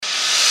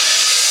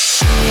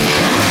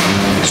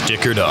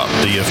Stickered Up,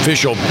 the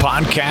official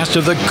podcast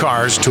of the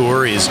Cars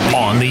Tour, is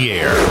on the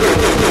air.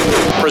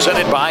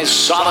 Presented by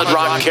Solid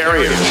Rock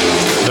Carriers.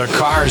 The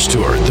Cars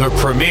Tour, the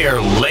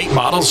premier late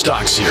model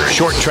stock series.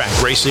 Short track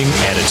racing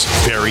at its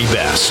very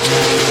best.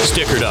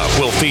 Stickered Up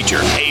will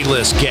feature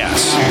A-list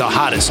guests, the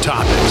hottest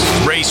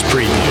topics, race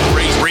previews,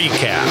 race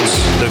recaps,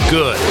 the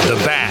good, the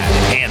bad,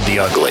 and the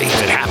ugly.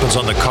 If it happens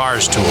on the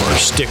Cars Tour,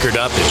 Stickered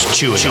Up is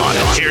chewing on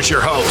it. Here's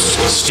your host,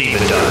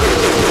 Stephen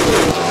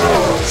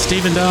Dunn.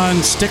 Stephen Dunn,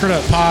 Stickered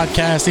Up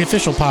Podcast, the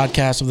official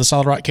podcast of the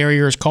Solid Rock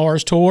Carriers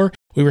Cars Tour.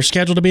 We were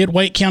scheduled to be at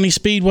Wake County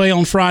Speedway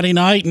on Friday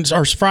night,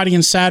 or Friday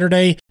and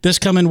Saturday this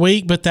coming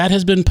week, but that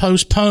has been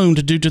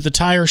postponed due to the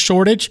tire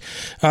shortage.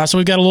 So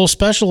we've got a little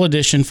special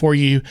edition for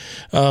you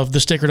of the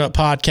Stickered Up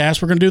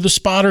Podcast. We're going to do the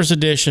Spotters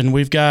edition.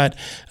 We've got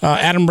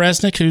Adam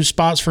Resnick, who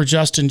spots for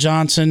Justin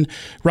Johnson,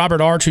 Robert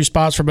Arch, who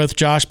spots for both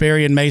Josh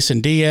Berry and Mason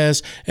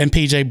Diaz, and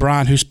PJ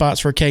Bryant, who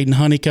spots for Caden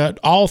Honeycutt,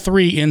 all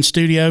three in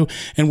studio,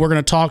 and we're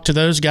going to talk to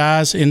those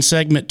guys in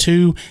segment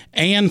 2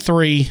 and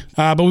 3.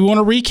 But we want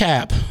to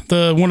recap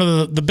one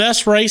of the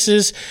best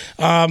races,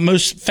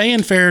 most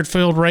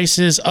fanfare-filled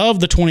races of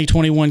the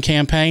 2021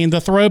 campaign,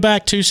 the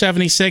Throwback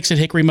 276 at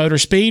Hickory Motor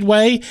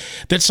Speedway,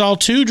 that saw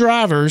two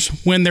drivers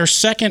win their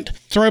second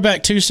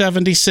Throwback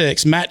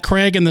 276, Matt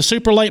Craig in the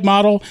super late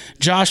model,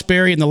 Josh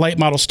Berry in the late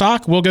model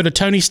stock. We'll go to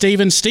Tony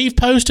Stevens, Steve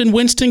Post, and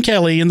Winston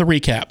Kelly in the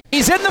recap.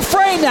 He's in the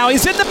frame now.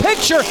 He's in the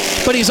picture,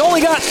 but he's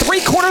only got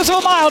 3/4 of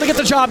a mile to get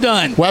the job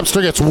done.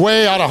 Webster gets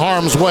way out of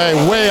harm's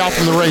way out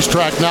from the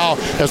racetrack now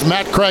as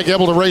Matt Craig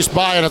able to race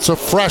by, and it's a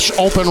fresh,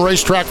 open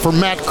racetrack for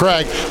Matt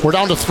Craig. We're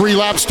down to 3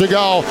 laps to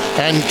go,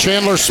 and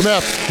Chandler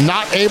Smith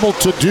not able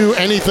to do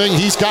anything.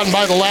 He's gotten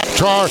by the lap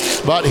car,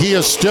 but he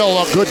is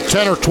still a good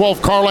 10 or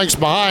 12 car lengths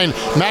behind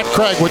Matt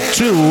Craig with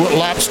 2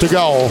 laps to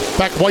go. In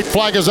fact, white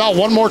flag is out.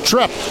 One more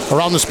trip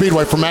around the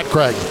speedway for Matt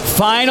Craig.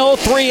 Final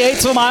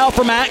 3/8 of a mile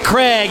for Matt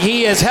Craig.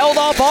 He has held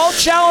off all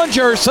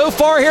challengers so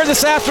far here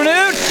this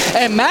afternoon,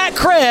 and Matt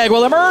Craig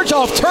will emerge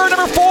off turn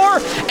number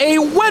 4, a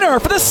winner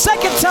for the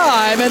second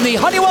time in the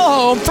Honeywell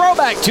Home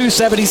Throwback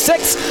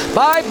 276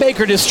 by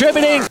Baker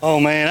Distributing. Oh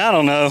man, I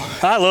don't know.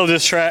 I love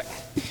this track.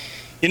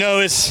 You know,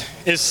 it's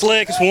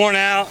slick, it's worn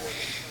out.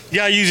 You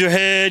gotta use your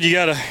head. You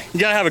gotta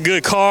have a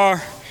good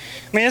car.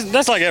 I mean,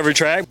 that's like every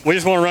track. We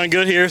just want to run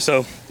good here,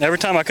 so every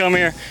time I come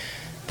here,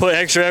 put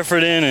extra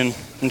effort in and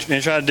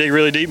try to dig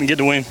really deep and get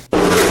the win.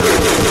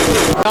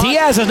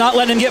 Diaz is not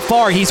letting him get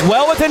far. He's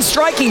well within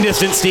striking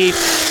distance, Steve.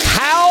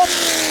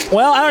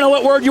 Well, I don't know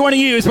what word you want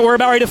to use, but we're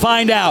about ready to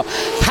find out.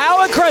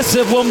 How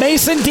aggressive will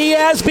Mason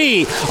Diaz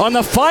be on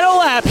the final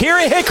lap here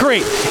at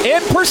Hickory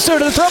in pursuit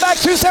of the Throwback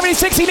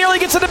 276? He nearly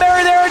gets into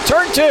Berry there in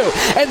turn 2,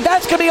 and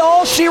that's going to be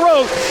all she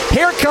wrote.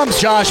 Here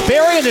comes Josh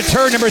Berry into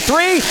turn number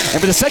 3, and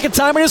for the second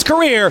time in his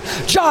career,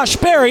 Josh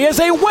Berry is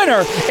a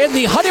winner in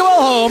the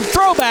Honeywell Home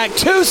Throwback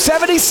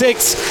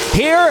 276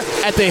 here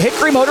at the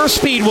Hickory Motor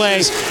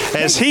Speedway.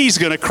 As he's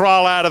going to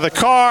crawl out of the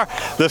car,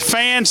 the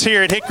fans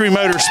here at Hickory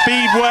Motor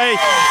Speedway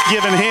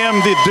giving him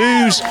the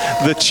dues,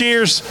 the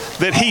cheers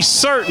that he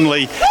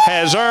certainly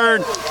has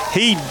earned.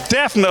 He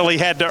definitely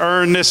had to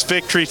earn this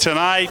victory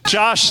tonight.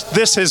 Josh,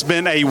 this has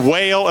been a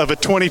whale of a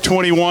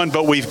 2021,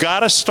 but we've got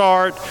to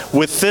start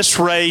with this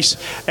race,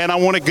 and I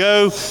want to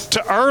go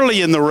to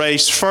early in the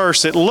race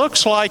first. It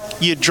looks like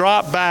you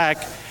dropped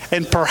back,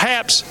 and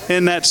perhaps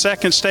in that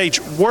second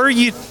stage, were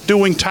you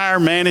doing tire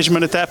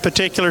management at that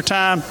particular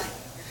time?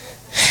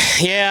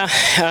 Yeah,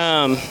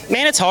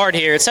 man, it's hard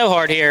here. It's so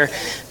hard here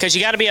because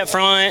you got to be up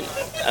front,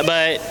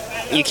 but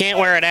you can't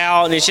wear it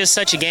out, and it's just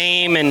such a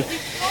game. And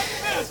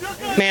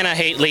man, I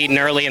hate leading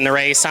early in the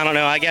race. I don't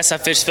know. I guess I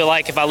just feel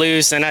like if I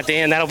lose, then at the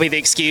end that'll be the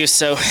excuse.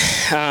 So,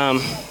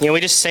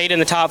 we just stayed in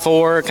the top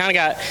 4. Kind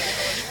of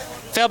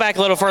fell back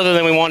a little further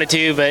than we wanted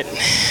to, but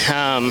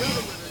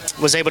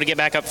was able to get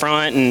back up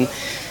front, and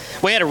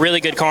we had a really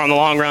good car on the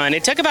long run.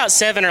 It took about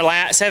 7 or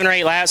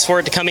 8 laps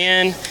for it to come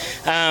in,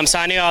 so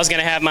I knew I was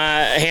going to have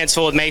my hands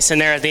full with Mason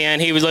there at the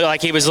end. He would look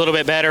like he was a little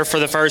bit better for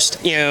the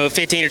first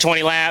 15 or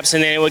 20 laps,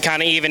 and then it would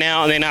kind of even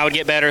out, and then I would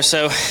get better.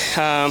 So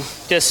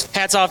just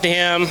hats off to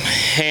him,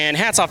 and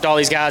hats off to all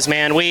these guys,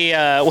 man. We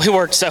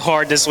worked so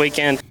hard this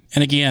weekend.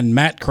 And again,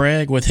 Matt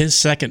Craig with his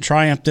second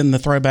triumph in the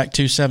Throwback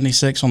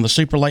 276 on the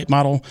super late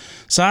model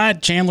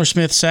side. Chandler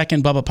Smith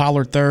second, Bubba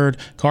Pollard third,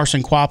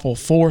 Carson Quapple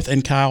fourth,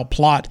 and Kyle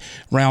Plott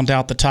round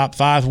out the top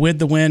 5. With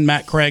the win,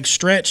 Matt Craig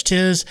stretched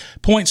his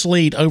points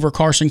lead over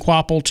Carson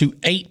Quapple to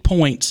 8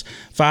 points,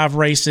 5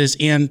 races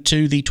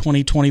into the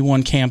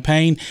 2021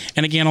 campaign.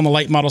 And again, on the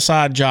late model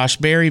side, Josh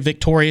Berry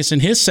victorious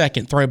in his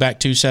second Throwback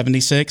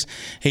 276.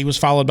 He was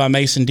followed by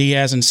Mason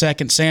Diaz in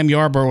second, Sam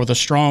Yarborough with a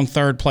strong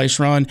third place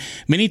run.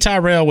 Minnie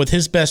Tyrell with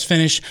his best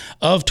finish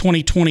of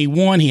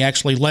 2021. He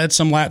actually led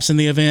some laps in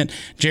the event.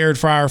 Jared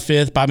Fryer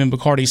 5th, Bobby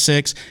McCarty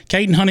 6th.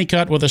 Caden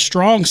Honeycutt with a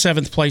strong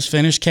 7th place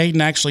finish.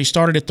 Caden actually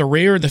started at the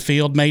rear of the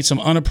field, made some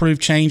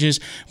unapproved changes,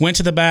 went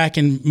to the back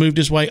and moved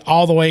his way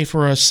all the way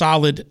for a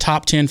solid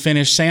top 10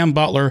 finish. Sam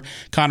Butler,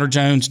 Connor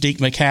Jones, Deke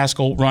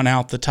McCaskill run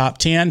out the top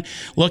 10.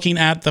 Looking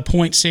at the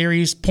point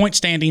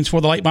standings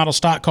for the late model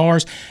stock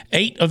cars,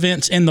 8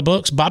 events in the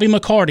books. Bobby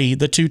McCarty,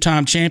 the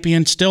 2-time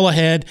champion, still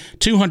ahead,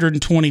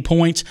 220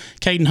 points.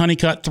 Caden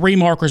Honeycutt, 3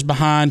 markers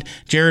behind.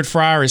 Jared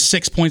Fryer is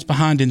 6 points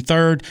behind in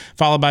 3rd,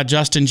 followed by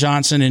Justin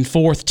Johnson in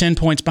 4th, 10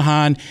 points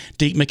behind.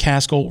 Deke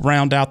McCaskill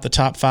round out the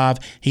top 5.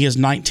 He is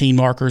 19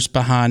 markers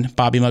behind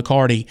Bobby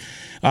McCarty.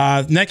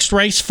 Next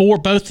race for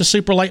both the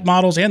super late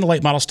models and the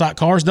late model stock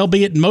cars, they'll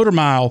be at Motor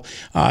Mile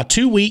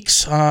 2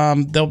 weeks.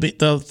 They'll be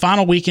the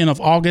final weekend of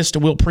August,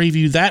 and we'll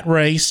preview that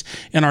race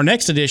in our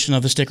next edition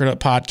of the Stickered Up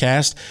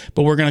podcast.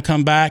 But we're going to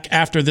come back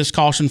after this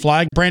caution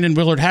flag. Brandon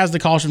Willard has the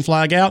caution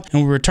flag out, and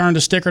when we return to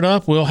Stickered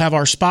Up, we'll have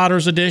our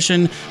Spotters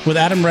edition with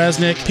Adam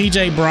Resnick,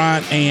 PJ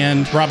Bryant,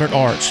 and Robert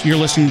Arch. You're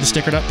listening to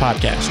the Stickered Up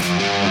podcast.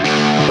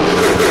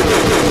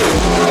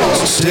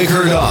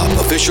 Stickered Up,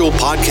 official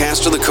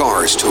podcast of the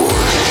Cars Tour.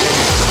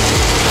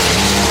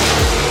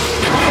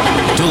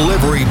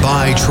 Delivery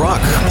by truck,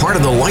 part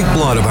of the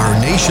lifeblood of our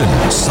nation.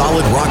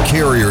 Solid Rock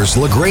Carriers,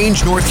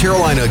 LaGrange, North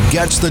Carolina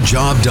gets the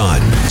job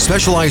done,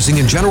 specializing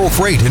in general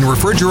freight and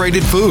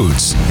refrigerated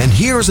foods. And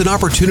here's an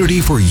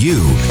opportunity for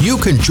you. You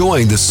can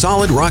join the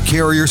Solid Rock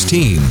Carriers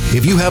team.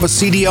 If you have a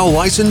CDL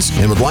license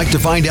and would like to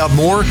find out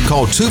more,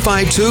 call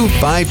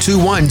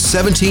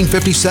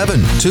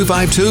 252-521-1757,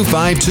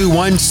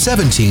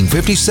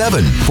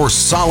 252-521-1757 for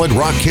Solid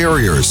Rock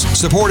Carriers,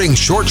 supporting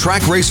short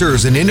track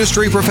racers and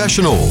industry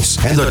professionals,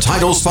 and the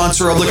title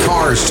sponsor of the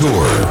Cars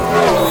Tour.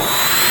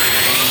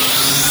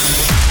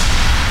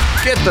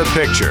 Get the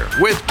picture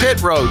with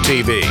Pit Road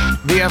TV,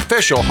 the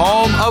official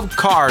home of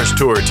Cars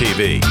Tour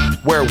TV,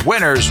 where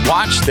winners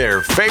watch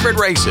their favorite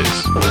races.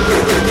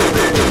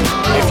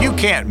 If you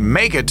can't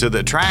make it to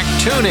the track,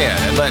 tune in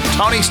and let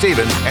Tony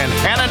Stevens and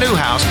Hannah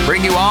Newhouse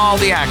bring you all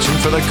the action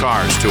for the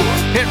Cars Tour.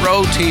 Pit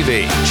Road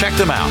TV. Check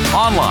them out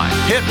online,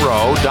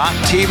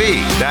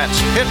 pitrow.tv. That's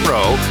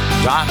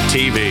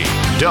pitrow.tv.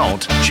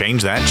 Don't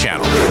change that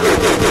channel.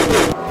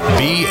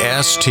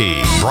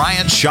 BST,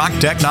 Bryant Shock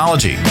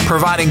Technology,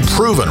 providing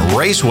proven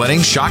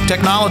race-winning shock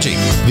technology.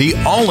 The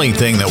only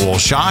thing that will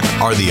shock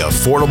are the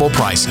affordable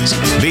prices.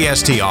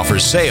 BST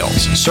offers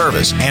sales,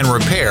 service, and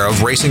repair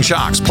of racing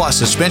shocks, plus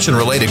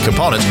suspension-related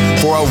components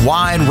for a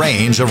wide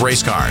range of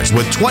race cars.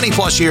 With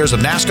 20-plus years of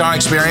NASCAR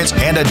experience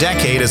and a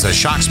decade as a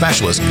shock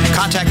specialist,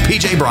 contact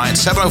PJ Bryant,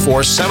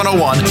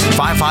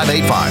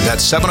 704-701-5585.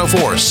 That's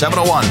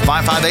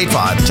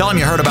 704-701-5585. Tell him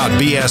you heard about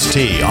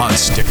BST on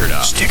Stickered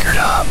Up. Stickered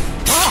Up.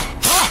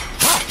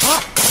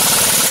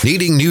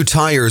 Needing new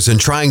tires and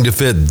trying to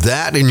fit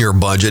that in your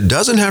budget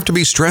doesn't have to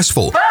be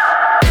stressful.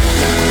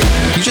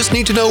 You just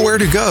need to know where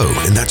to go,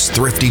 and that's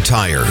Thrifty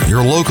Tire,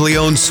 your locally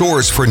owned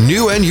source for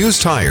new and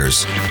used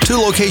tires. 2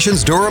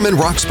 locations, Durham and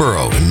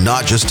Roxborough, and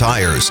not just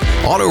tires.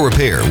 Auto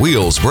repair,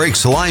 wheels,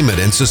 brakes, alignment,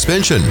 and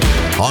suspension.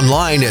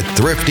 Online at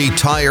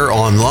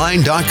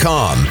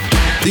thriftytireonline.com.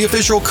 The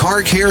official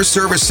car care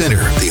service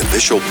center, the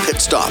official pit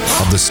stop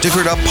of the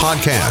Stickered Up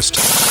podcast.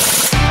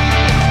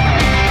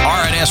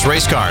 RNS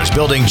Race Cars,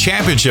 building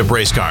championship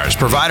race cars,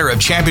 provider of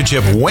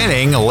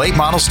championship-winning late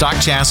model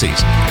stock chassis.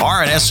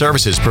 RNS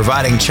Services,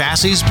 providing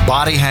chassis,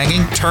 body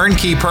hanging,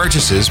 turnkey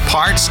purchases,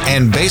 parts,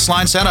 and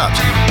baseline setups.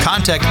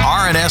 Contact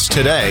RNS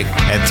today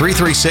at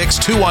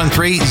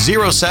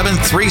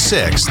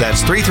 336-213-0736.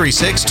 That's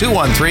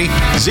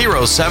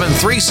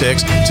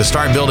 336-213-0736 to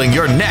start building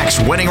your next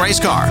winning race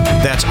car.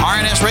 That's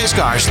RNS Race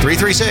Cars,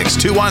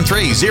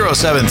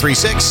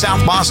 336-213-0736,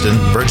 South Boston,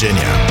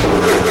 Virginia.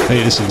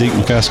 Hey, this is Deke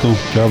McCaskill,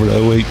 driver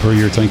to 08 per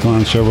year Tank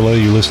Line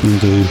Chevrolet. You're listening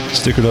to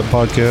Stickered Up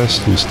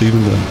Podcast with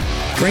Stephen Dunn.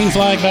 Green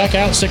flag back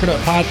out. Stickered Up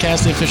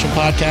Podcast, the official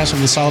podcast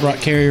of the Solid Rock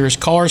Carriers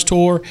Cars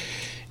Tour.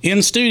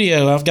 In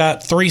studio, I've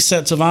got 3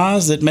 sets of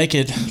eyes that make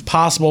it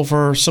possible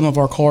for some of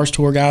our Cars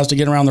Tour guys to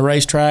get around the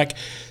racetrack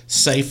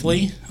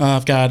safely.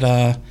 I've got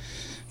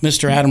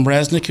Mr. Adam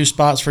Resnick, who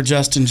spots for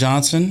Justin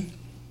Johnson.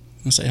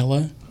 Want to say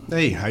hello?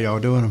 Hey, how y'all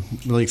doing? I'm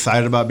really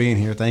excited about being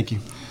here. Thank you.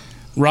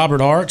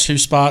 Robert Arch, who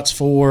spots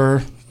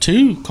for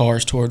 2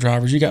 Cars Tour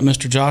drivers. You got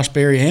Mr. Josh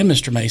Berry and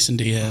Mr. Mason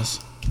Diaz.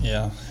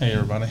 Yeah. Hey,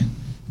 everybody.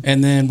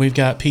 And then we've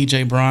got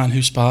PJ Bryant,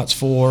 who spots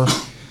for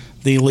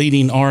the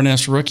leading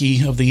RNS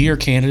Rookie of the Year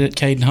candidate,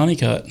 Caden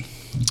Honeycutt.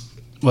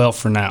 Well,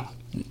 for now.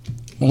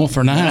 Well,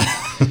 for now.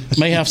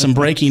 May have some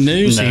breaking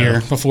news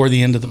here before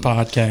the end of the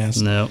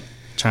podcast. No.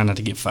 Try not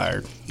to get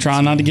fired.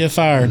 Try not to get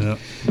fired. No.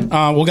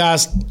 Well,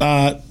 guys,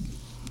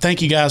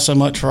 thank you guys so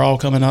much for all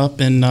coming up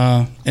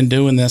and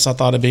doing this. I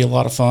thought it'd be a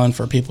lot of fun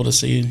for people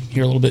to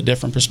hear a little bit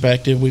different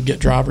perspective. We get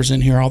drivers in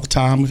here all the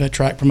time. We've had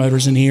track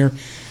promoters in here.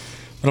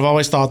 But I've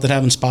always thought that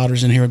having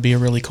spotters in here would be a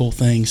really cool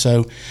thing.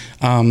 So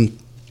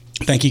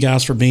thank you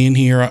guys for being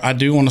here. I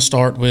do want to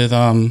start with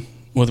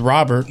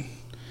Robert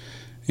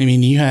I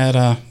mean, you had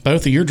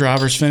both of your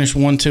drivers finish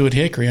 1-2 at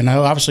Hickory. I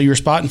know, obviously, you were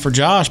spotting for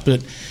Josh,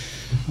 but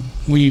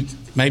were you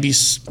maybe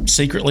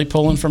secretly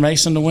pulling for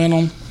Mason to win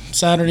on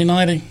Saturday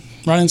night,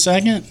 running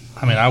second?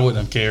 I mean, I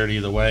wouldn't have cared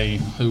either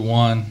way who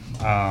won.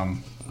 I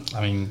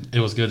mean, it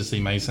was good to see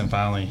Mason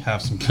finally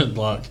have some good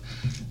luck.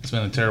 It's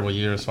been a terrible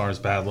year as far as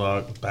bad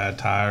luck, bad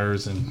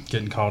tires, and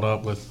getting caught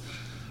up with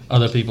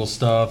other people's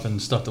stuff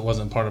and stuff that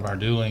wasn't part of our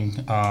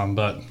doing.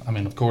 But, I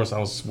mean, of course, I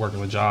was working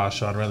with Josh,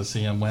 so I'd rather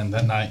see him win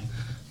that night.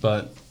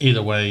 But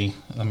either way,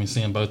 I mean,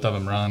 seeing both of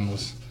them run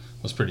was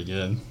pretty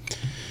good.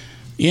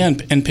 Yeah,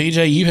 and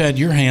PJ, you had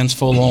your hands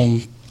full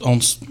on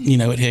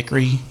at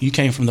Hickory. You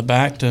came from the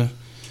back to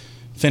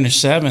finish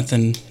 7th,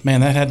 and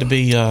man, that had to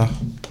be a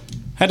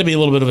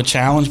little bit of a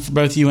challenge for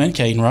both you and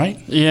Caden, right?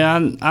 Yeah,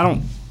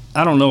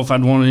 I don't know if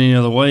I'd want it any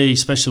other way,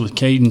 especially with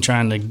Caden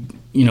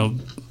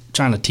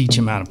trying to teach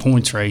him how to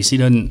points race. He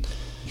doesn't.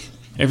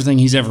 Everything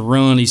he's ever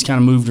run, he's kind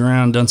of moved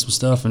around, done some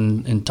stuff,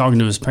 and talking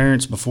to his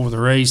parents before the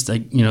race,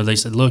 they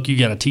said, look, you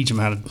got to teach him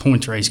how to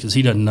points race because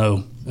he doesn't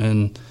know.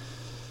 And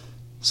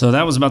so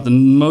that was about the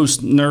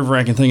most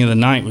nerve-wracking thing of the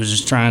night, was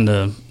just trying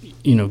to,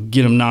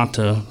 get him not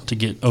to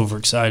get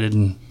overexcited.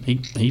 And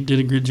he did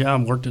a good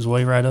job, worked his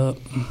way right up.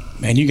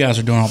 Man, you guys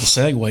are doing all the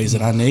segues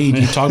that I need.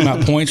 You're talking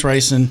about points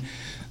racing.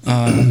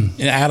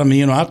 Adam,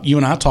 you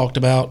and I talked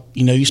about,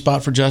 you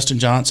spot for Justin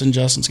Johnson.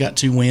 Justin's got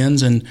 2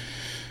 wins, and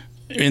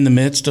in the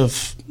midst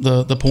of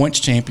the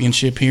points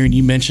championship here, and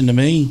you mentioned to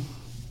me,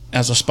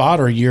 as a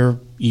spotter, you're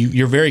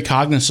very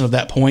cognizant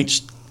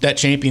of that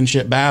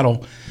championship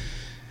battle.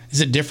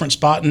 Is it different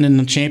spotting in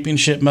the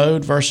championship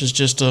mode versus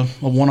just a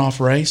one-off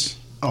race?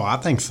 Oh, I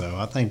think so.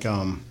 I think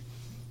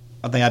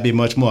I'd be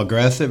much more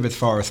aggressive as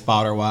far as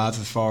spotter-wise,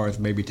 as far as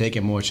maybe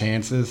taking more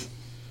chances,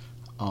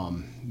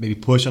 maybe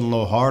pushing a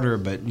little harder.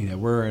 But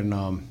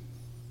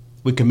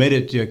we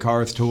committed to a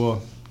Cars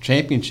Tour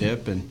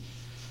championship and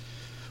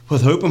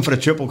was hoping for the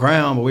Triple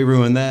Crown, but we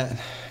ruined that.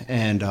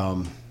 And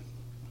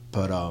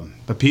but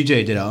PJ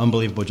did an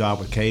unbelievable job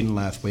with Caden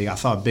last week. I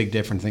saw a big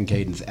difference in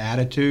Caden's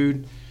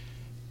attitude,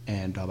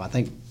 and I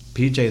think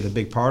PJ is a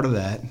big part of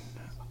that.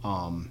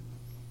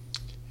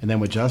 And then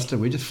with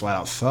Justin, we just flat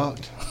out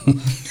sucked.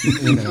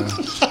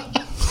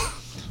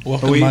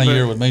 Welcome my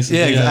year with Mason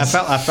Diaz.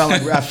 Yeah, I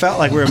felt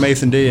like we were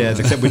Mason Diaz,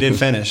 except we did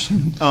finish.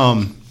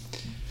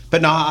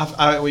 But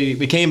no,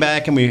 we came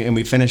back and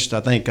we finished,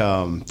 I think,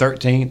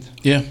 13th.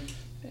 Yeah.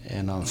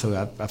 And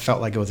so I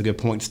felt like it was a good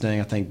points thing.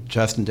 I think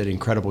Justin did an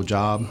incredible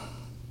job.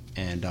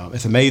 And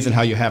it's amazing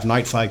how you have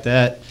nights like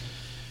that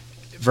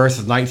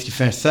versus nights you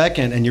finish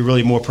second, and you're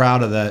really more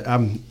proud of that.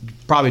 I'm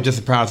probably just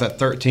as proud of that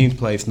 13th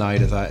place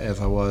night as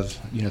I was,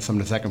 some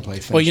of the second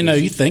place finishes. Well,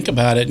 you think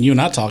about it, and you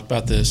and I talked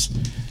about this.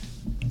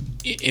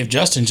 If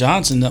Justin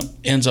Johnson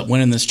ends up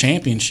winning this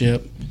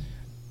championship,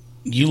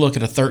 you look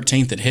at a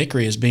 13th at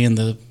Hickory as being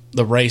the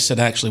race that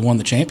actually won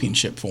the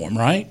championship for him,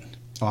 right?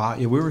 Yeah,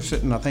 we were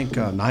sitting, I think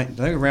we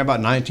ran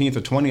about 19th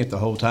or 20th the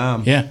whole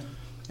time. Yeah.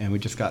 And we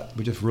just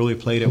really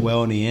played it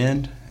well in the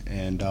end.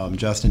 And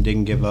Justin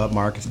didn't give up,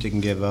 Marcus didn't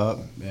give up,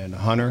 and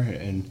Hunter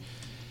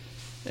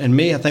and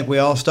me, I think we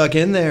all stuck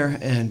in there.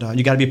 And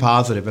you got to be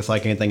positive. It's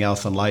like anything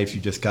else in life.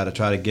 You just got to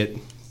try to get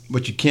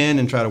what you can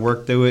and try to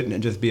work through it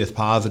and just be as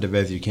positive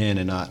as you can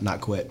and not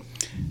quit.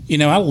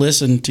 I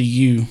listened to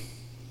you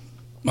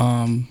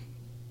during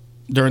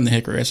the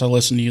Hickory race. I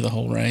listened to you the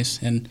whole race,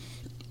 and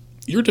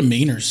your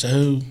demeanor's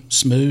so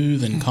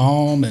smooth and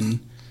calm,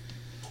 and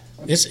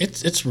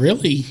it's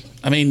really,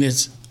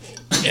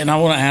 and I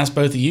want to ask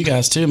both of you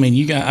guys too.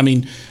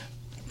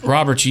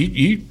 Robert,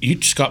 you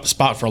just got the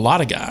spot for a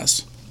lot of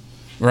guys,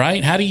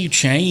 right? How do you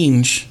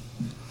change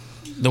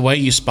the way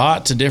you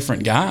spot to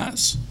different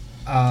guys?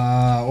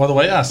 Well, the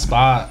way I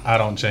spot, I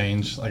don't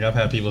change. Like, I've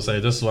had people say,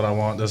 this is what I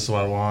want, this is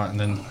what I want, and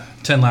then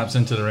 10 laps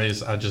into the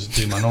race, I just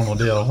do my normal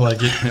deal.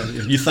 Like,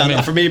 you signed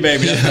up for me,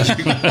 baby.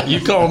 Yeah, you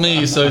call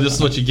me, so this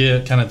is what you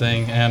get, kind of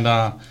thing. And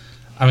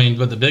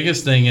but the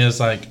biggest thing is,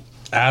 like,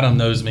 Adam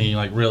knows me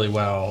like really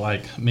well.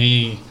 Like,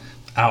 me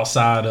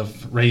outside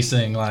of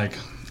racing, like,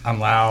 I'm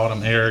loud,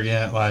 I'm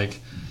arrogant, like,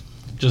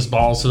 just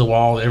balls to the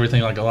wall,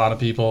 everything. Like, a lot of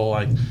people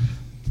like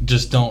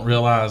just don't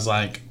realize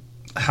like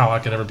how I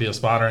could ever be a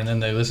spotter, and then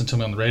they listen to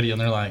me on the radio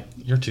and they're like,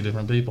 you're two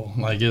different people.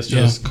 Like, it's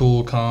just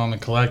cool, calm,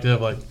 and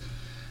collective. Like,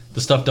 the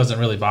stuff doesn't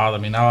really bother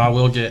me. Now, I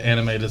will get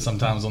animated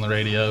sometimes on the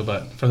radio,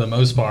 but for the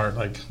most part,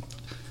 like,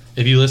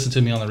 if you listen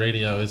to me on the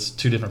radio, it's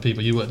two different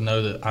people. You wouldn't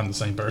know that I'm the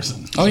same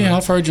person. Oh, yeah,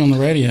 I've heard you on the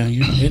radio.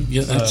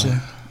 That's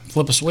a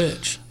flip a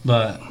switch.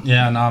 But,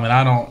 yeah, no,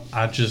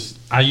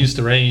 I used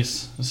to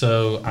race,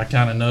 so I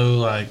kind of know,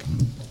 like,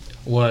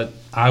 what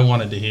I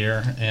wanted to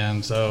hear,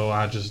 and so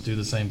I just do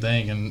the same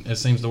thing, and it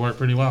seems to work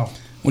pretty well.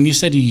 When you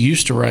said you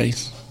used to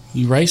race,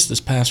 you raced this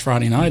past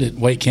Friday night at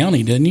Wake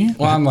County, didn't you?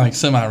 Well, I'm like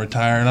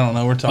semi-retired. I don't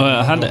know. We're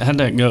talking. How'd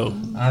that go?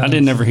 I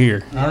didn't ever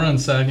hear. I run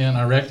second.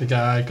 I wrecked a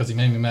guy because he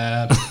made me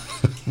mad.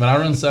 But I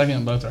run second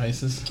in both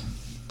races.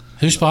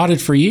 Who spotted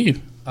for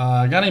you?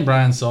 A guy named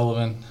Brian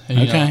Sullivan.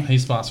 He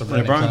spots for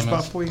Brandon Brian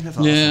Clemens. spot for you? That's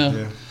awesome.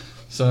 Yeah.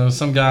 So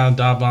some guy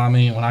dive bombed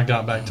me, and when I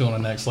got back to him the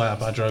next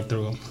lap, I drove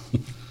through him.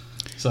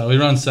 So we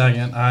run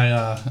second.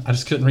 I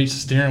just couldn't reach the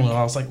steering wheel.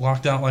 I was like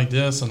locked out like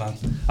this, and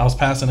I was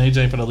passing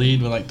AJ for the lead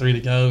with like 3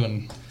 to go,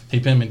 and he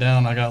pinned me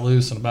down. I got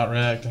loose and about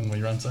wrecked, and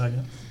we run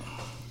second.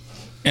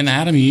 And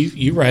Adam,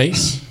 you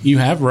race. You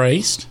have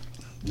raced.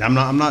 I'm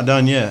not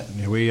done yet.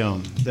 We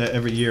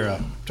every year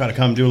I try to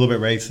come do a little bit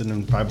of racing,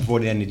 and probably before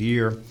the end of the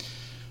year,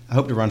 I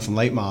hope to run some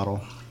late model.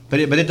 But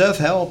it does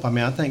help. I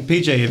mean, I think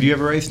PJ, have you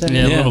ever raced any?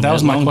 Yeah, that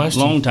was my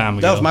question. Long time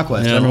ago. That was my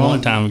question. Yeah, a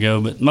long time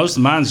ago. But most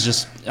of mine's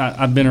just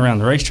I've been around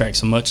the racetrack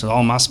so much that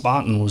all my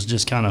spotting was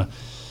just kind of,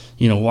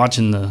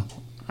 watching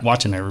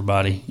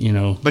everybody.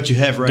 But you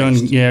have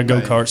raced.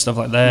 Go-kart, stuff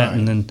like that, Right.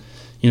 and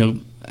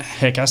then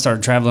heck, I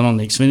started traveling on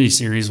the Xfinity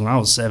Series when I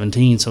was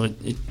 17. So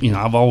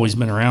I've always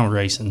been around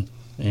racing,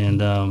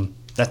 and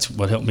that's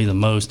what helped me the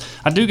most.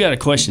 I do got a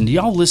question. Do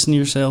y'all listen to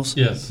yourselves?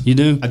 Yes. You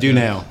do? I do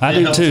now. I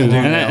do too.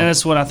 And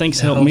that's what I think's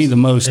helped me the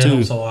most, too. It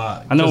helps a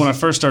lot. I know when I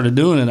first started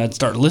doing it, I'd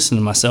start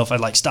listening to myself. I'd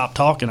like stop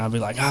talking. I'd be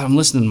like, God, I'm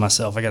listening to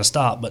myself. I got to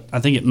stop. But I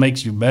think it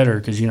makes you better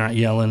because you're not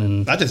yelling.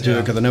 And I just do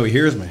it because I know he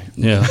hears me.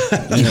 yeah.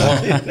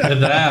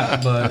 That,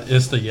 but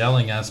it's the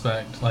yelling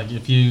aspect. Like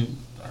if you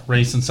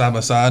racing side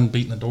by side and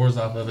beating the doors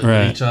off of it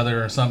Right. at each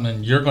other or something,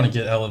 and you're going to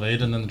get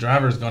elevated, and then the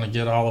driver's going to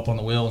get all up on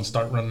the wheel and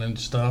start running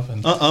into stuff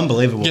and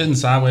Unbelievable. getting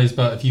sideways.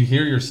 But if you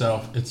hear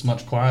yourself, it's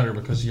much quieter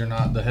because you're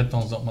not. The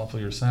headphones don't muffle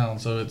your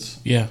sound, so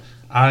it's. Yeah.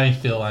 I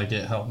feel like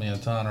it helped me a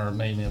ton, or it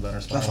made me a better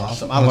spotter. That's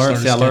awesome. When I learned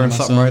started something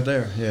scanning right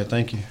there. Yeah,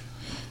 thank you.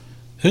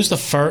 Who's the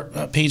first?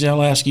 PJ,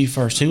 I'll ask you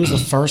first. Who was the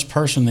first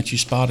person that you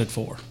spotted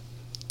for,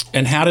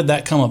 and how did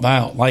that come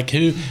about? Like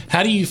who?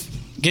 How do you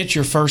get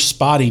your first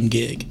spotting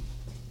gig?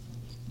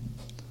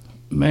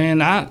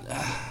 Man, I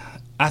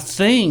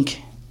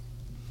think,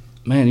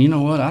 man, you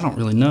know what? I don't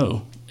really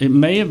know. It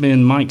may have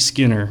been Mike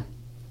Skinner.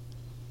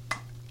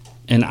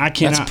 And I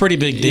can't. That's a pretty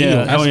big deal.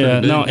 Yeah, That's yeah.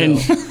 pretty big No, deal.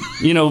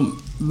 and,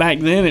 back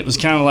then it was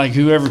kind of like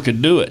whoever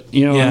could do it.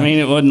 You know what I Yeah. mean?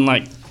 It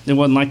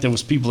wasn't like there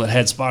was people that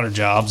had spotter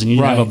jobs and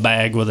you have a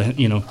bag with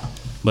a.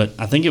 But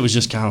I think it was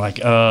just kind of like,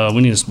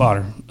 we need a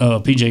spotter.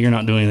 PJ, you're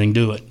not doing anything,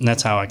 do it. And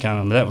that's how I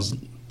that was,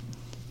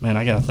 man,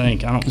 I got to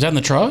think. Is that in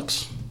the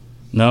trucks?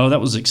 No,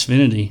 that was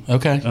Xfinity.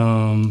 Okay.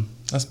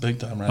 That's big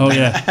time, right? Oh,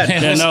 yeah.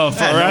 Yeah, no,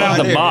 right out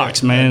of the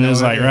box, man. It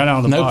was like right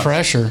out of the box. No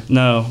pressure.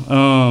 No.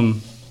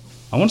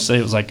 I want to say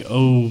it was like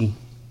 01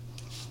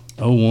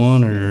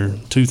 or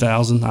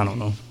 2000. I don't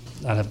know.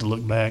 I'd have to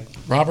look back.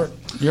 Robert,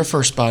 your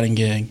first spotting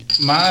gig.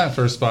 My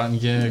first spotting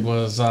gig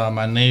was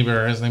my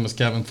neighbor. His name was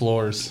Kevin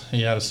Flores.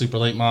 He had a super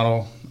late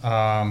model.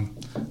 That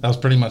was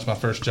pretty much my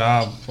first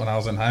job when I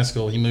was in high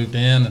school. He moved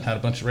in and had a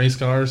bunch of race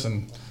cars,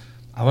 and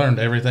I learned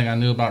everything I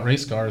knew about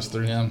race cars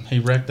through him. He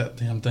wrecked that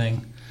damn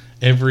thing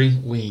every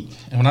week.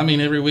 And when I mean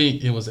every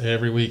week, it was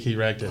every week he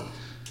wrecked it.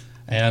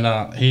 And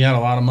he had a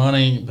lot of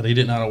money, but he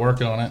didn't know how to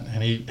work on it.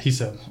 And he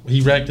said,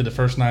 he wrecked it the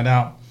first night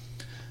out.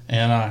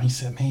 And he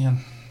said, man,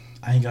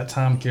 I ain't got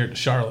time to carry it to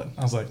Charlotte.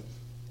 I was like,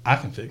 I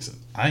can fix it.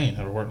 I ain't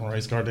never worked on a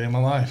race car a day in my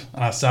life.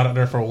 And I sat out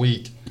there for a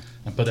week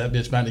and put that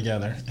bitch back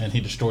together, and he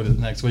destroyed it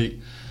the next week.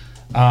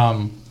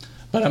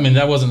 But, I mean,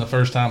 that wasn't the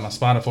first time I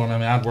spotted for him. I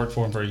mean, I'd worked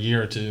for him for a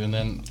year or two, and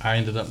then I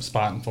ended up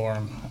spotting for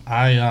him.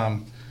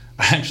 I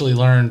actually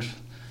learned,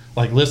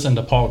 listen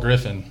to Paul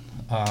Griffin.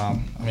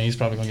 I mean, he's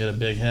probably going to get a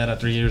big head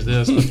after he hears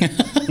this.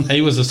 But he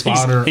was a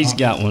spotter. He's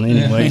got one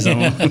anyways.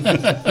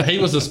 He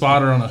was a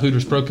spotter on a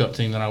Hooters Pro Cup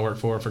team that I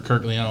worked for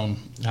Kirk Leone.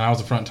 And I was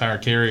a front tire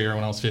carrier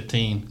when I was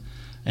 15.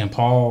 And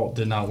Paul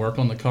did not work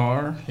on the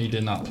car. He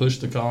did not push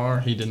the car.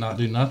 He did not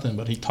do nothing,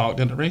 but he talked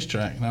at the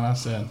racetrack. And then I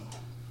said,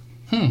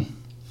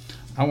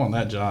 I want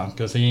that job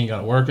because he ain't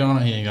got to work on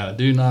it. He ain't got to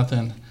do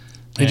nothing.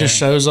 He just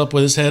shows up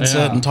with his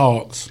headset and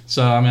talks.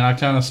 So, I mean, I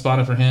kind of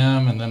spotted for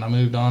him, and then I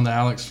moved on to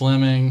Alex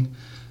Fleming.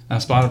 I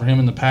spotted for him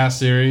in the past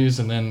series,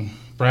 and then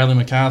Bradley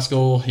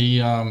McCaskill,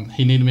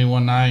 he needed me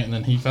one night, and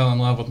then he fell in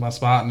love with my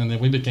spotting, and then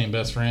we became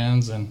best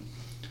friends. And,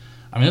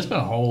 I mean, it's been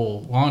a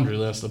whole laundry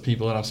list of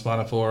people that I've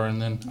spotted for,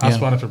 and then I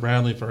spotted for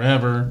Bradley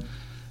forever.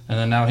 And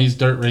then now he's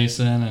dirt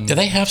racing. And do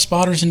they have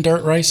spotters in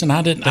dirt racing?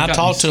 I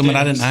talked to them and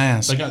I didn't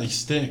ask. They got these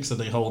sticks that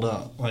they hold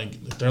up. Like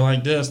if they're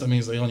like this, that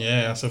means they on your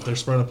ass. If they're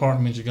spread apart,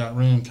 it means you got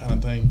room, kind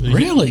of thing.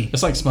 Really?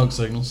 It's like smoke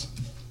signals.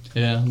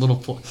 Yeah, like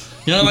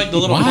the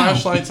little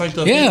flashlights, like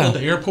the people at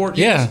the airport.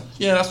 Yeah,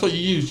 that's what you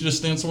use. You just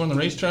stand somewhere on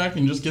the racetrack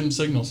and you just give them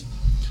signals.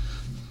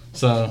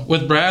 So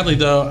with Bradley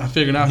though, I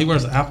figured out he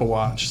wears an Apple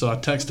Watch, so I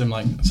text him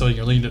so he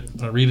can read it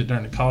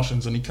during the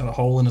cautions, and he cut a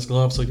hole in his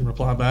glove so he can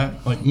reply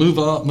back, like move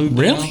up, move down.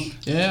 Really?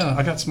 Yeah,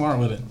 I got smart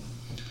with it.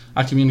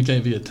 I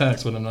communicate via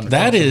text with him under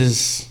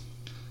cautions.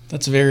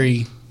 That's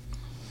very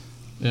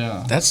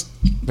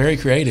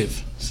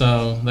creative.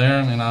 So there,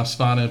 I mean, I've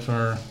spotted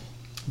for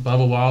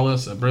Bubba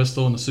Wallace at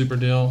Bristol in the Super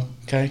Deal.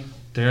 Okay.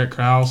 Derek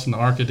Krause in the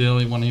ARCA Deal.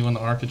 He won the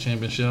ARCA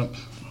Championship.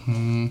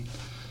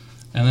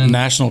 And then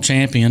national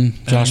champion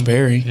Josh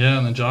Berry. Yeah,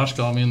 and then Josh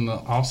called me in the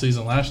off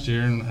season last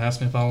year and asked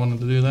me if I wanted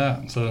to do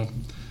that. So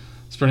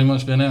it's pretty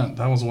much been it.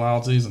 That was a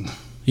wild season.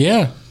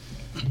 Yeah.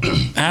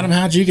 Adam,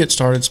 how'd you get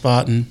started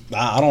spotting?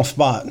 I don't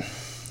spot.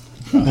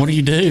 What do?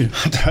 You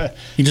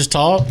just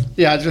talk?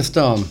 Yeah, I just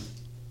I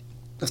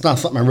it's not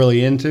something I'm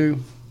really into.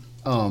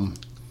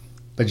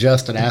 But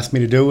Justin asked me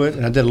to do it,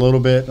 and I did a little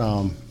bit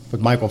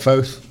with Michael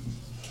Foth,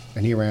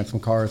 and he ran some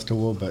Cars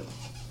Tour. But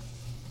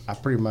I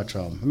pretty much,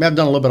 I've done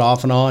a little bit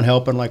off and on,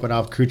 helping like when I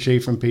was crew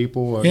chief from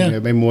people, or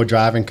maybe more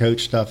driving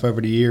coach stuff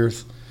over the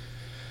years.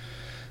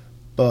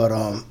 But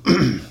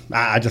I'm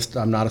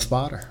not a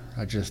spotter.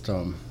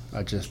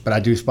 But I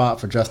do spot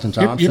for Justin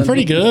Johnson. You're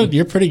pretty good.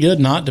 You're pretty good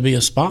not to be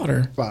a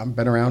spotter. Well, I've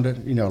been around it,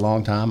 a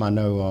long time. I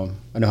know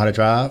how to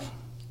drive,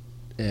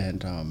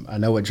 and I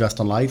know what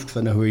Justin likes because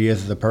I know who he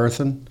is as a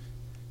person,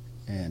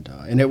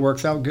 and it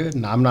works out good.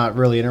 And I'm not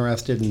really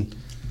interested in,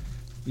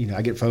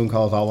 I get phone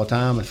calls all the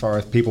time as far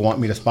as people want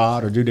me to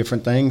spot or do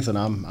different things, and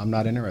I'm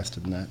not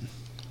interested in that.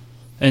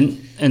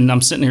 And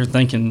I'm sitting here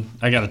thinking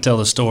I got to tell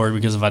the story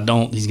because if I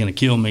don't, he's going to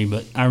kill me.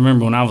 But I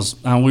remember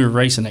when we were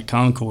racing at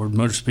Concord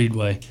Motor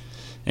Speedway,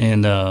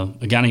 and a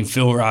guy named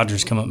Phil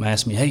Rogers come up and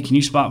asked me, "Hey, can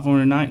you spot for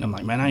me tonight?" And I'm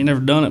like, "Man, I ain't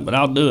never done it, but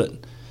I'll do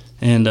it."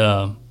 And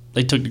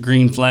they took the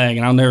green flag,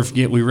 and I'll never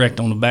forget we wrecked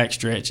on the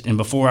backstretch. And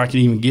before I could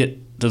even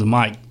get to the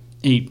mic,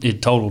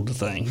 it totaled the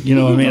thing. You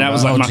know what I mean? That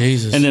was like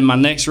Jesus. And then my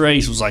next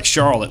race was like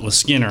Charlotte with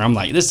Skinner. I'm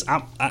like,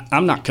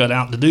 I'm not cut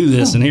out to do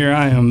this, and here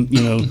I am,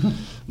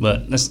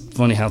 But that's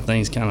funny how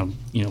things kind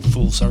of,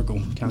 full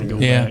circle kind of go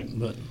back.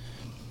 But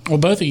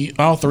well,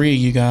 all three of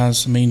you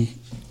guys, you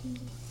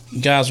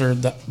guys are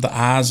the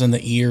eyes and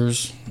the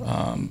ears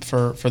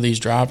for these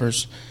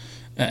drivers.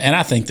 And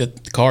I think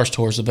that the Cars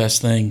Tour is the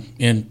best thing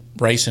in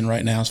racing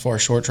right now as far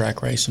as short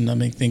track racing.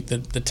 I think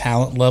that the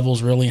talent level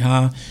is really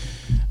high.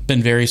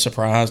 Been very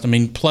surprised.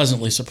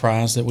 Pleasantly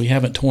surprised that we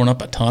haven't torn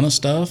up a ton of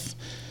stuff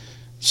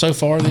so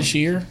far this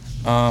year.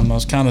 I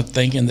was kind of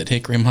thinking that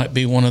Hickory might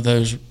be one of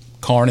those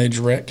carnage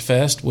wreck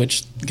fest,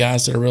 which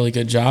guys did a really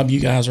good job. You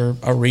guys are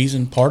a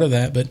reason part of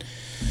that. But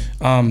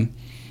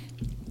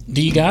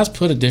do you guys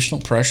put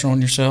additional pressure on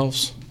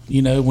yourselves?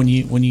 When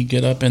you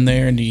get up in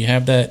there, and do you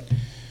have that?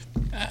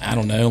 I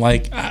don't know.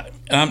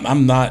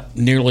 I'm not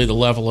nearly the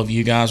level of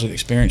you guys or the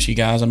experience you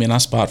guys. I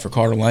spot for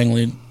Carter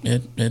Langley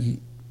at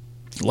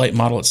late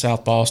model at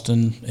South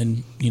Boston,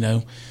 and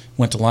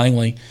went to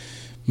Langley.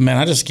 Man,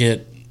 I just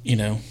get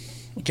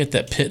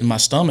that pit in my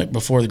stomach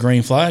before the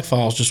green flag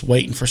falls, just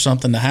waiting for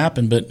something to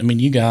happen. But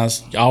you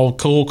guys, all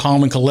cool,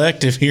 calm, and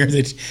collective here.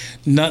 That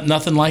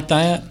nothing like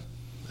that.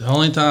 The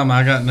only time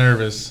I got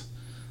nervous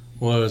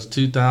was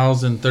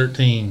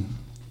 2013.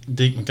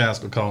 Deke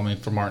McCaskill called me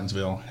from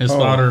Martinsville. His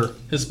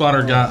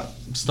spotter got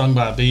stung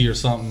by a bee or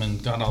something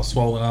and got all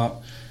swollen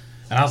up.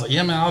 And I was like,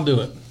 "Yeah, man, I'll do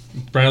it."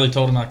 Bradley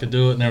told him I could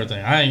do it and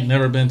everything. I ain't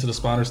never been to the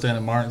spotter stand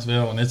in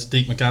Martinsville, and it's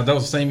Deke McCaskill. That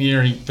was the same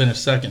year he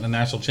finished second in the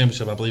national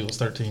championship. I believe it was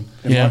 13.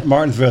 Yeah,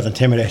 Martinsville's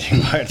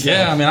intimidating.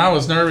 Yeah, I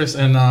was nervous,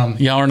 and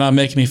y'all are not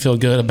making me feel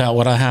good about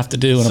what I have to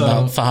do in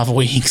about 5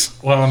 weeks.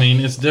 Well,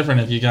 it's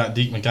different if you got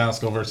Deke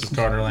McCaskill versus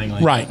Carter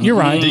Langley. Right, you're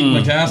right.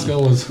 Deke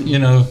McCaskill was,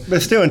 but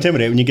it's still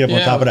intimidating when you get up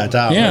on top of that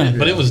tower. Yeah,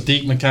 but it was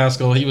Deke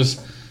McCaskill. He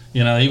was,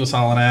 he was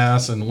hauling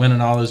ass and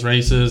winning all those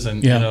races,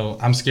 and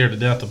I'm scared to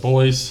death of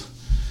boys,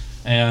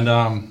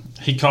 and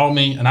he called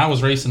me, and I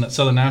was racing at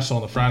Southern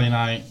National the Friday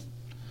night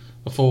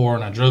before,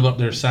 and I drove up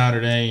there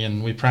Saturday,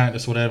 and we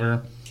practiced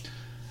whatever,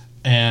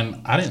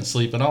 and I didn't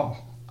sleep at all.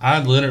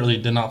 I literally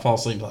did not fall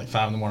asleep until like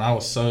 5 in the morning.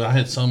 I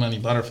had so many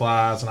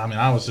butterflies, and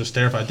I was just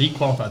terrified. Deke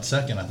qualified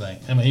second, I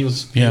think. He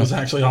was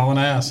actually hauling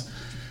ass,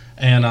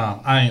 and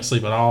I didn't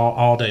sleep at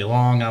all day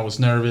long. I was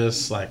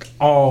nervous, like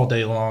all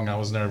day long. I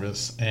was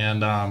nervous,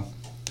 and as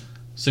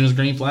soon as the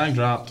green flag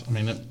dropped,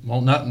 it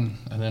won't nothing,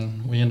 and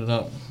then we ended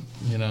up,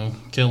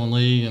 killing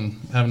Lee and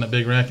having that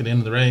big wreck at the end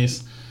of the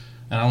race.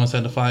 And I almost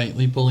had to fight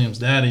Lee Pulliam's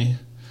daddy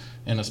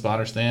in the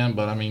spotter stand.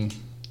 But,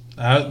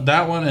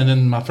 that one and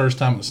then my first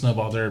time at the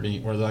Snowball Derby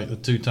were like the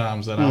 2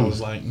 times that I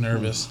was like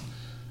nervous.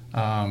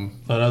 But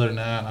other than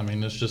that,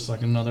 it's just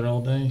like another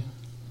old day.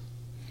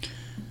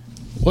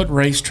 What's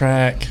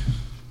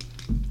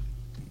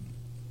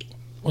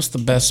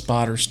the best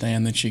spotter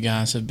stand that you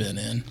guys have been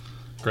in?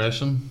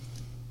 Gresham.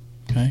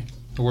 Okay.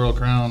 The World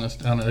Crown is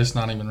down there. It's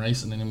not even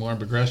racing anymore,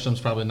 but Gresham's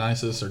probably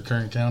nicest, or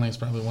Kern County is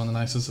probably one of the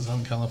nicest in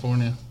Southern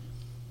California.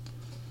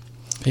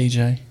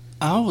 PJ?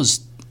 I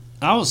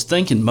was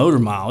thinking Motor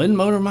Mile. Isn't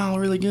Motor Mile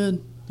really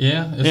good?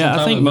 Yeah.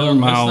 I think Motor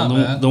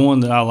Mile, the one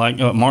that I like,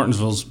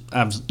 Martinsville's,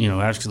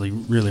 actually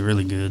really,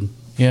 really good.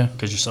 Yeah.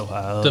 Because you're so high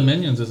up.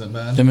 Dominions isn't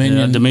bad.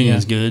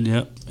 Dominion's good,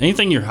 yep.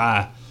 Anything you're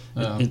high.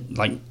 South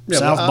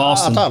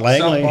Boston. I thought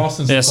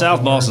Langley.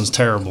 South Boston's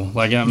terrible.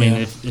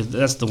 If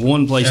that's the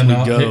one place we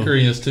go.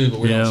 Hickory is too,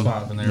 but we don't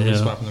spot in there. We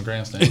spot in the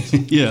grandstands.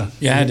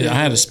 I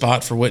had a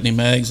spot for Whitney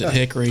Meggs at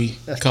Hickory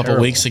a couple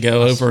weeks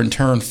ago over in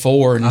turn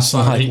 4, and it's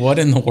like, what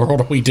in the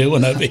world are we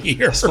doing over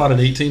here? I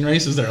spotted 18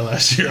 races there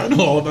last year. I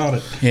know all about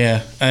it.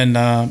 Yeah, and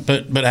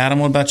but Adam,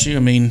 what about you?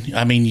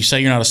 You say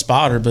you're not a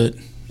spotter, but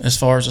as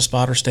far as the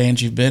spotter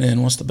stands you've been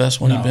in, what's the best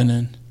one you've been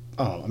in?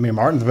 Oh,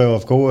 Martinsville,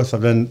 of course.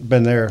 I've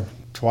been there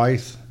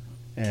twice,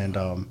 and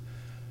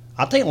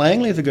I think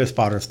Langley's a good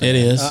spotter stand.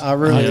 It is. I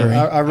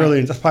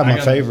really, that's probably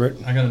my favorite.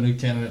 I got a new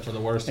candidate for the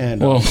worst.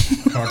 And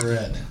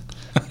Carteret.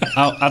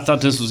 I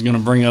thought this was going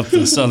to bring up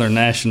the Southern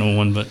National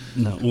one, but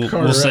no,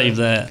 we'll save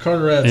that.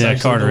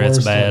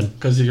 Carteret's bad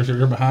because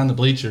you're behind the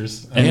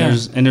bleachers,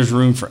 and there's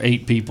room for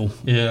 8 people.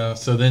 Yeah,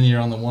 so then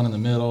you're on the one in the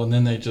middle, and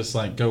then they just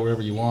like go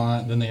wherever you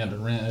want. Then they had to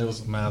rent. It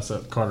was a mess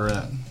at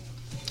Carteret.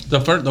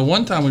 The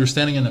one time we were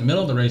standing in the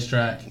middle of the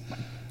racetrack.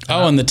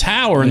 Oh, in the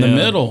tower in the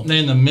middle.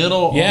 In the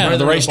middle, yeah, where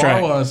the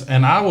racetrack was,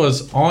 and I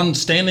was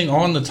standing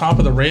on the top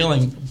of the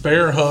railing,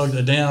 bear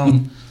hugged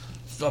down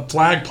a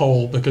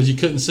flagpole because you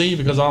couldn't see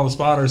because of all the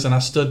spotters, and I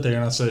stood there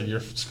and I said,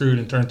 "You're screwed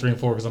in turn 3 and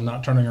 4 because I'm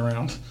not turning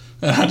around."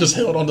 And I just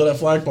held onto that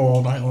flagpole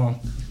all night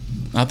long.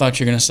 I thought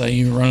you were going to say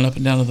you were running up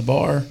and down to the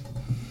bar.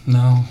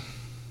 No,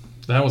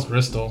 that was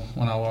Bristol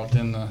when I walked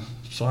in the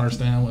spotter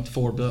stand with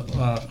 4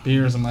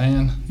 beers in my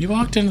hand. You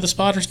walked into the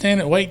spotter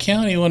stand at Wake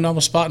County when I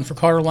was spotting for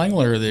Carter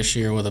Langler this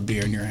year with a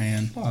beer in your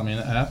hand. Well, I mean,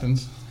 it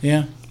happens.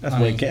 Yeah. That's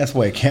Wake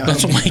County.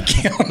 That's Wake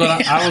County.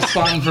 But I was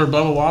spotting for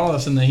Bubba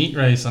Wallace in the heat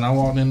race, and I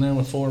walked in there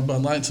with 4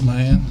 Bud Lights in my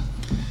hand.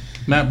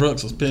 Matt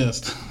Brooks was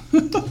pissed.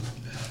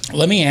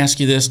 Let me ask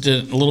you this,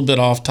 a little bit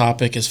off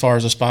topic as far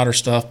as the spotter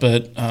stuff,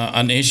 but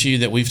an issue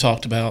that we've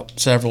talked about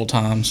several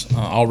times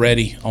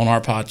already on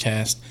our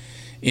podcast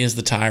is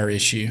the tire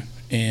issue.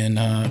 And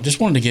just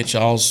wanted to get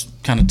y'all's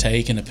kind of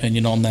take and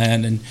opinion on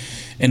that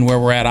and where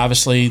we're at.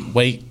 Obviously,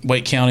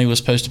 Wake County was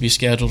supposed to be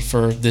scheduled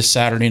for this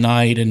Saturday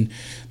night, and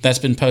that's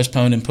been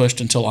postponed and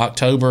pushed until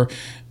October,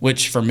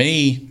 which for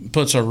me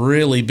puts a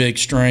really big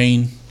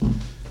strain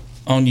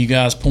on you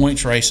guys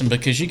points racing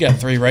because you got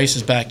 3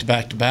 races back to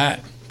back to back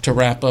to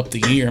wrap up the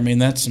year. I mean,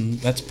 that's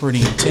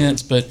pretty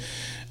intense. But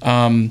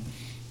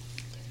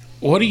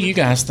what do you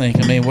guys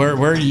think? I mean,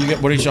 where do you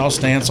what is y'all's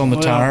stance on the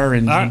tire?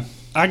 And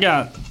I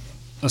got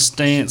a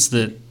stance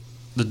that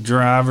the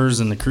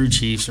drivers and the crew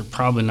chiefs are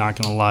probably not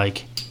going to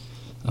like.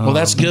 Well,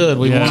 that's good.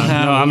 We want to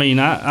have. No,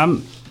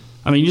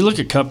 I mean, you look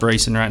at Cup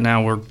racing right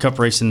now. Where Cup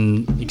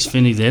racing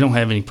Xfinity, they don't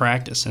have any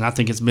practice, and I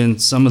think it's been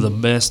some of the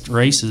best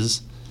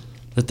races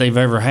that they've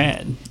ever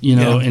had.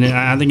 And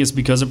I think it's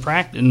because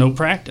of no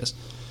practice.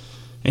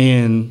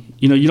 And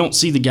you don't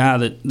see the guy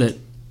that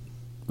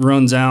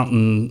runs out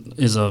and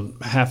is a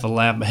half a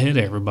lap ahead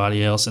of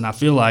everybody else. And I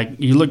feel like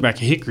you look back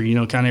at Hickory,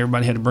 kind of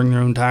everybody had to bring their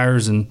own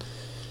tires and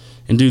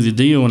do the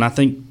deal. And I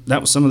think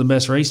that was some of the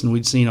best racing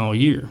we'd seen all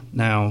year.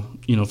 Now,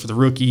 for the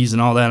rookies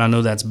and all that, I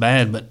know that's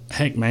bad, but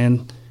heck,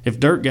 man, if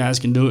dirt guys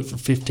can do it for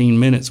 15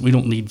 minutes, we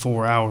don't need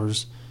 4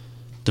 hours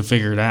to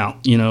figure it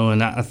out,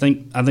 And I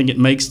think it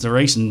makes the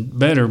racing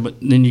better. But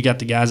then you got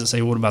the guys that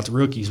say, "What about the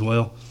rookies?"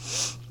 Well,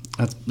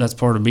 that's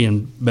part of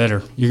being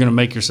better. You're going to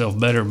make yourself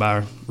better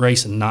by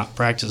racing, not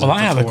practicing. Well,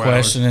 I have a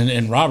question,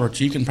 and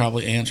Robert, you can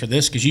probably answer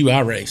this because you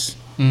iRace.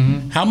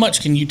 Mm-hmm. How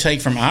much can you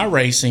take from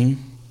iRacing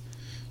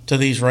to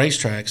these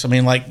racetracks? I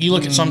mean, like you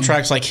look at some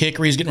tracks like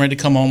Hickory's getting ready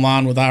to come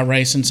online with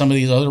iRacing. Some of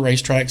these other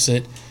racetracks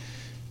that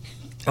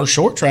are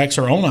short tracks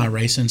are on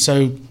iRacing.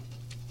 So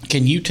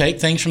can you take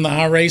things from the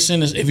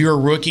iRacing if you're a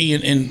rookie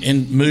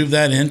and move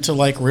that into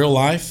like real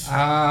life?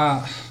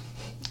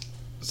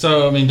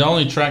 So, I mean, the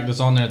only track that's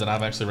on there that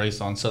I've actually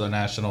raced on, Southern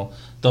National,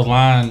 the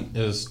line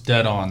is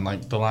dead on.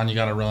 Like, the line you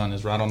got to run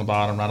is right on the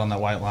bottom, right on that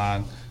white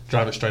line.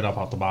 Drive it straight up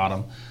off the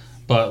bottom.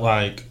 But,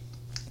 like,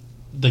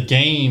 the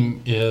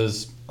game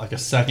is, like, a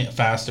second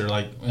faster.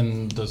 Like,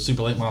 in the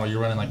Super Late model, you're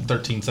running, like,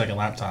 13-second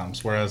lap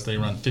times, whereas they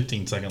run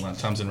 15-second lap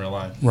times in real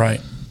life. Right.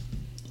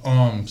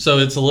 So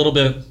it's a little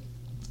bit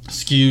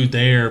skewed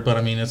there, but,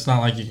 I mean, it's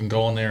not like you can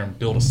go in there and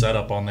build a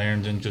setup on there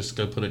and then just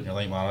go put it in your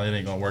late model. It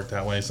ain't going to work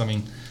that way. So, I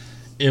mean,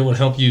 it would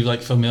help you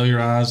like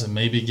familiarize and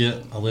maybe get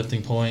a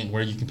lifting point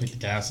where you can pick the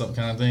gas up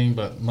kind of thing,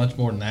 but much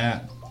more than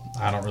that,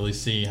 I don't really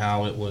see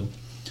how it would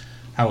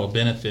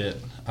benefit.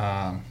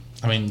 I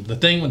mean, the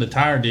thing with the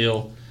tire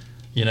deal,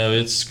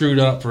 it's screwed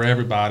up for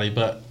everybody,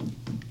 but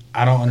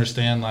I don't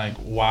understand like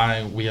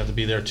why we have to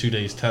be there 2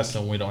 days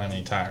testing when we don't have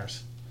any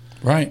tires.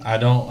 Right. I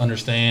don't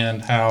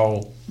understand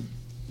how,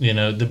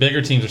 the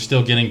bigger teams are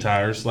still getting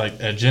tires.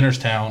 Like at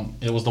Jennerstown,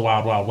 it was the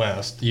Wild Wild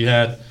West. You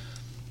had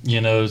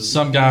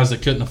some guys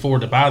that couldn't afford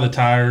to buy the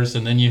tires,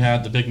 and then you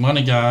had the big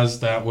money guys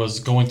that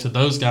was going to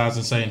those guys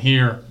and saying,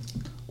 "Here,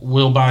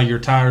 we'll buy your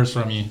tires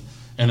from you."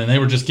 And then they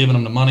were just giving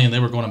them the money, and they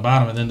were going to buy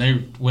them, and then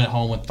they went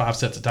home with 5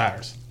 sets of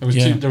tires. There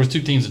was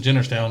 2 teams at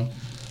Jennerstown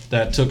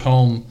that took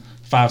home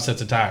 5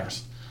 sets of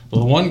tires. Well,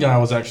 the one guy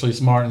was actually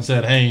smart and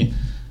said, "Hey,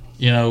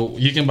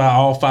 you can buy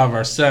all 5 of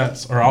our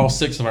sets or all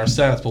 6 of our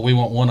sets, but we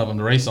want one of them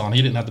to race on."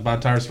 He didn't have to buy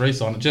tires to race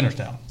on at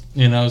Jennerstown.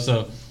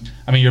 So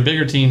I mean, your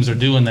bigger teams are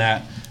doing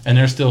that, and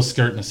they're still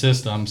skirting the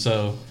system.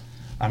 So,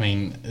 I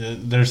mean,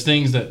 there's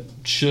things that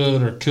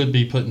should or could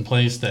be put in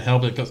place to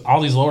help it, because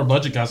all these lower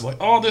budget guys are like,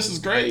 "Oh, this is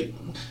great.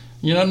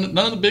 None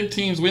of the big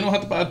teams, we don't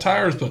have to buy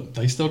tires," but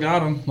they still got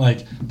them.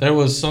 Like, there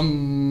was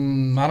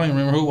some, I don't even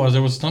remember who it was.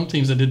 There was some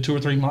teams that did 2 or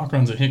 3 mock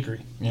runs at Hickory,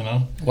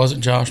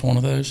 Wasn't Josh one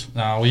of those?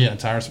 No, we had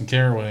tires from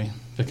Caraway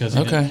because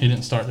he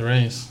didn't start the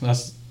race.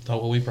 That's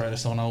what we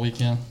practiced on all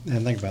weekend. Yeah,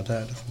 think about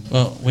that.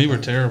 Well, we were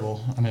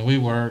terrible. I mean, we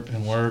worked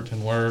and worked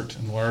and worked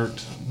and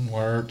worked and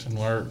worked and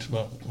worked,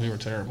 but we were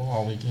terrible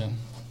all weekend.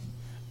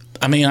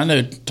 I mean, I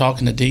know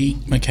talking to Deke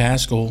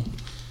McCaskill,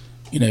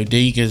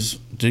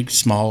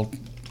 Duke's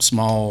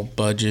small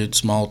budget,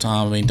 small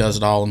time. I mean, does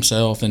it all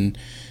himself, and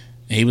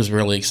he was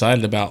really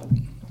excited about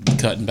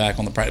cutting back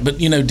on the practice. But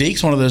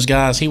Deke's one of those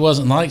guys. He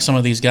wasn't like some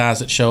of these guys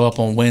that show up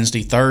on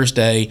Wednesday,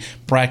 Thursday,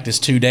 practice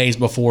 2 days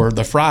before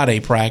the Friday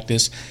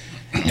practice.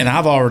 And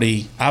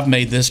I've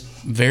made this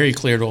very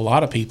clear to a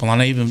lot of people.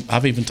 And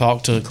I've even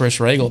talked to Chris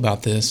Regal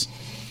about this.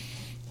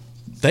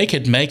 They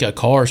could make a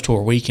Cars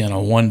Tour weekend a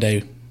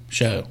 1-day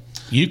show.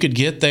 You could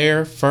get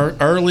there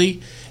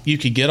early. You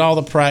could get all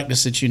the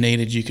practice that you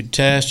needed. You could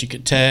test. You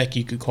could tech.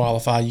 You could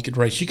qualify. You could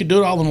race. You could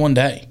do it all in 1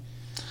 day.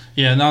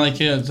 Yeah, no, they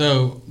can't.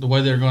 So the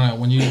way they're going to,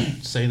 when you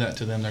say that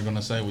to them, they're going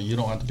to say, well, you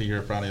don't have to be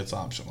here Friday. It's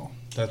optional.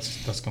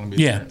 That's going to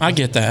be fair. I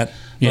get that.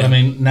 Yeah. But, I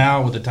mean,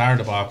 now with the tire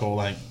debacle,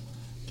 like,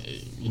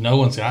 no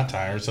one's got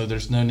tires, so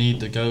there's no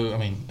need to go. I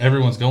mean,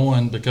 everyone's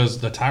going because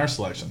the tire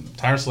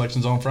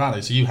selection's on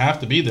Friday, so you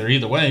have to be there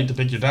either way to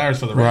pick your tires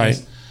for the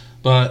race. Right.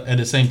 But at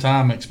the same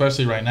time,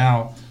 especially right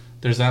now,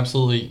 there's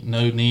absolutely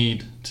no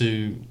need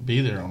to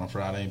be there on a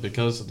Friday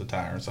because of the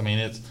tires. I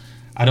mean,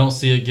 I don't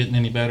see it getting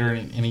any better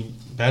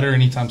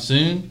anytime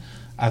soon.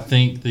 I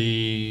think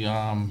the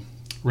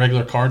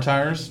regular car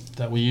tires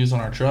that we use on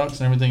our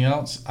trucks and everything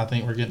else, I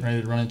think we're getting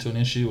ready to run into an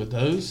issue with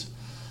those,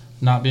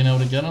 not being able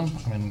to get them.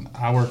 I mean,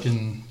 I work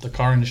in the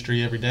car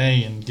industry every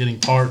day, and getting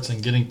parts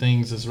and getting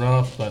things is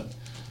rough, but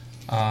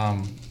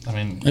I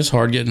mean, it's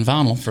hard getting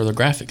vinyl for the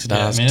graphics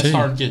dies. Yeah, I mean, it's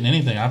hard getting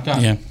anything. I've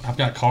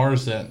got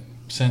cars that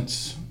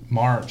since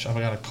March, I've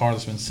got a car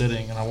that's been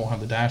sitting, and I won't have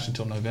the dash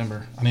until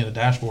November. I need a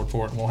dashboard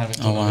for it, and won't have it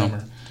until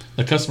November.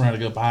 The customer had to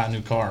go buy a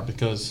new car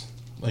because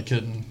they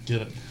couldn't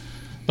get it.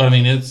 But I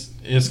mean,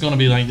 it's going to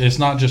be like, it's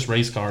not just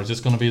race cars.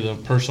 It's going to be the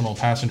personal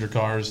passenger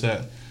cars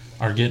that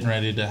are getting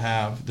ready to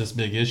have this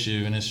big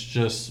issue, and it's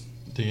just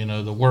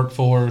the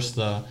workforce.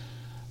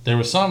 There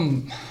was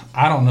some,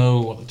 I don't know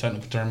what the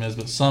technical term is,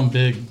 but some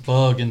big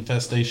bug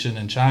infestation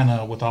in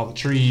China with all the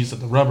trees that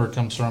the rubber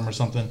comes from or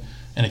something,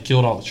 and it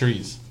killed all the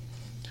trees.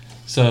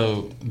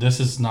 So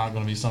this is not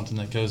going to be something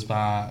that goes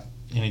by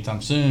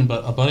anytime soon.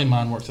 But a buddy of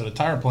mine works at a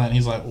tire plant. And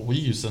he's like, well, we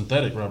use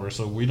synthetic rubber,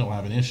 so we don't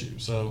have an issue.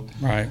 So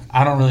right.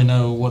 I don't really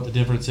know what the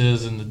difference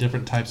is in the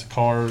different types of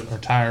cars or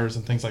tires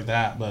and things like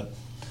that. But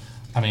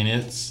I mean,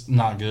 it's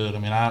not good. I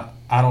mean, I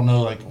don't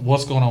know like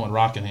what's going on with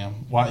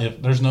Rockingham. Why, if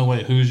there's no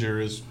way Hoosier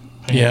is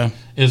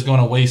going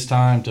to waste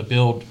time to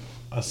build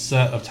a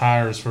set of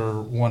tires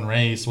for one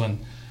race when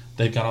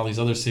they've got all these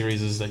other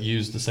series that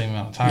use the same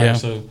amount of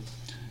tires. Yeah. So,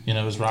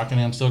 is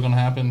Rockingham still going to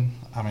happen?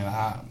 I mean,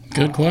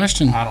 good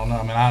question. I don't know.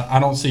 I mean, I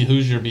don't see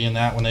Hoosier being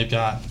that when they've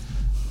got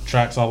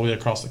tracks all the way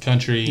across the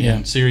country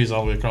and series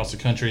all the way across the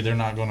country. They're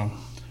not going to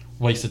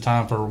waste the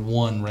time for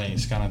one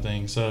race kind of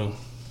thing. So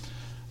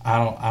I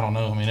don't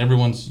know. I mean,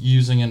 everyone's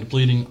using and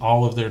depleting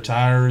all of their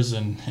tires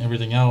and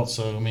everything else.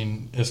 So, I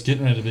mean, it's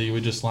getting ready to be, we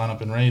just line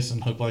up and race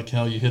and hope like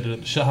hell you hit it at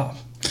the shop.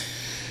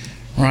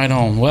 Right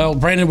on. Well,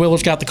 Brandon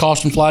Wheeler's got the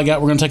caution flag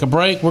out. We're going to take a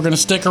break. We're going to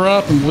stick her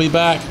up, and we'll be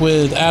back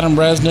with Adam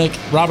Resnick,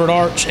 Robert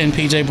Arch, and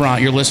PJ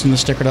Bryant. You're listening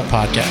to the Stickered Up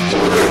Podcast.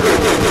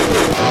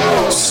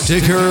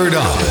 Stickered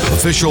Up,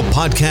 official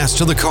podcast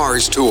of the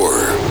Cars Tour.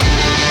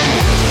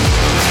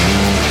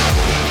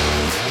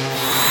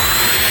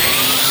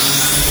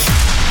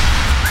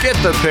 Get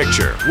the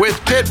picture with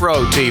Pit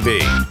Road TV,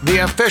 the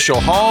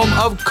official home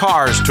of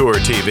Cars Tour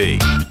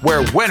TV,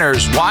 where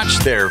winners watch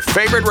their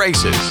favorite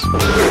races.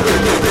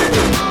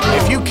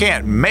 If you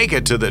can't make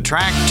it to the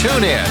track,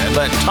 tune in and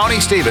let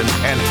Tony Stevens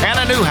and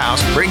Hannah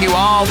Newhouse bring you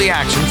all the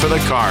action for the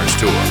Cars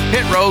Tour.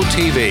 Pit Road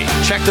TV.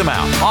 Check them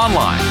out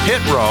online,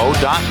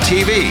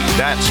 pitrow.tv.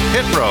 That's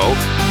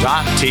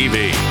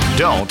pitrow.tv.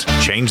 Don't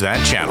change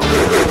that channel.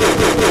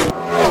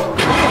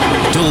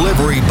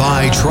 Delivery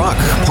by truck,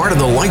 part of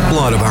the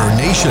lifeblood of our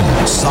nation.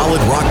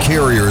 Solid Rock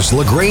Carriers,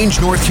 LaGrange,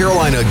 North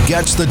Carolina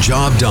gets the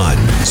job done,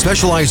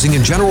 specializing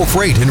in general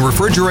freight and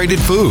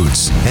refrigerated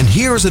foods. And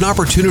here's an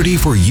opportunity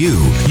for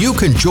you. You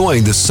can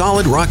join the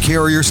Solid Rock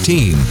Carriers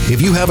team. If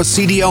you have a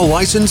CDL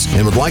license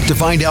and would like to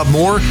find out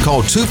more,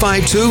 call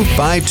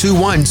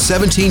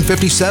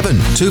 252-521-1757,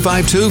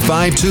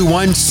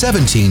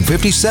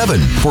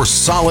 252-521-1757 for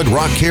Solid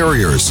Rock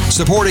Carriers,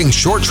 supporting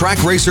short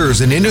track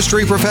racers and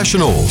industry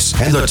professionals,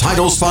 and the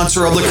title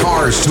sponsor of the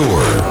Cars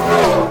Tour.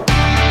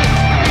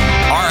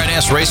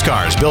 RNS Race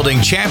Cars, building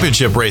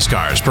championship race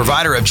cars,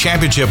 provider of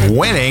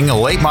championship-winning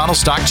late-model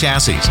stock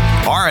chassis.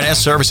 RNS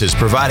Services,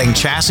 providing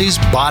chassis,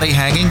 body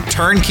hanging,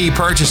 turnkey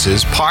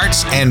purchases,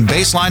 parts, and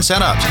baseline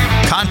setups.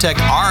 Contact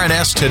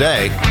RNS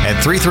today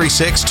at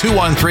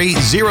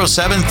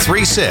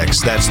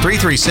 336-213-0736. That's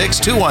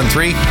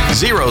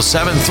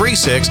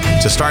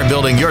 336-213-0736 to start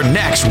building your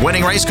next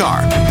winning race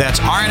car. That's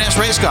RNS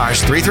Race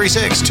Cars,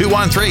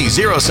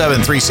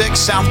 336-213-0736,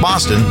 South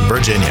Boston,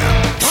 Virginia.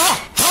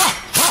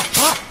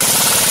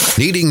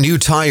 Needing new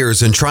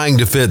tires and trying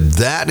to fit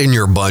that in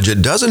your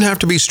budget doesn't have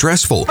to be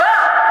stressful.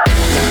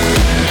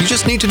 You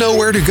just need to know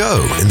where to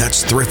go, and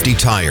that's Thrifty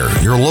Tire,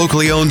 your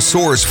locally owned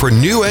source for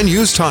new and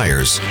used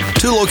tires.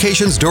 2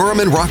 locations,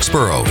 Durham and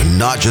Roxborough, and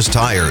not just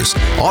tires.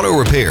 Auto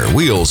repair,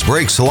 wheels,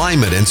 brakes,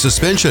 alignment, and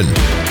suspension.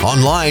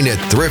 Online at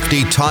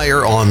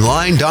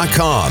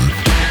thriftytireonline.com.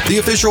 The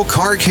official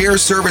car care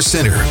service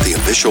center, the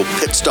official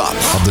pit stop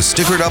of the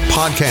Stickered Up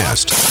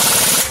podcast.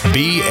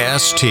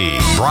 BST,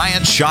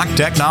 Bryant Shock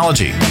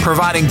Technology,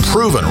 providing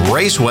proven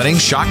race-winning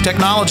shock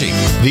technology.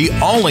 The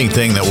only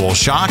thing that will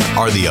shock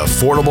are the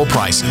affordable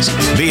prices.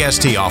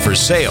 BST offers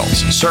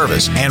sales,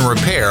 service, and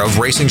repair of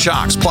racing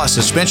shocks, plus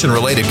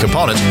suspension-related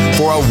components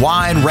for a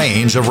wide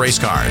range of race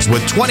cars.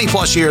 With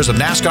 20-plus years of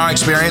NASCAR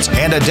experience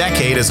and a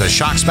decade as a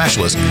shock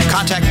specialist,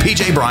 contact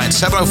PJ Bryant,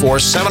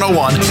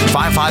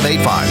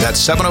 704-701-5585. That's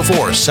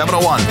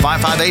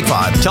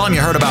 704-701-5585. Tell him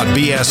you heard about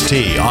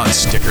BST on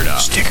Stickered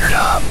Up. Stickered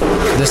Up.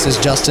 This is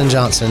Justin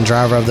Johnson,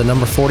 driver of the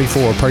number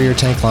 44 Per Your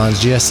Tank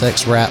Line's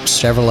GSX Wraps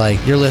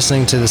Chevrolet. You're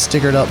listening to the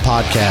Stickered Up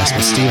podcast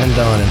with Stephen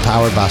Dunn and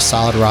powered by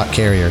Solid Rock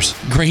Carriers.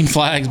 Green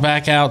Flag's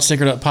back out.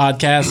 Stickered Up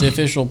podcast, the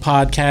official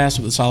podcast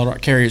with the Solid Rock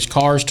Carriers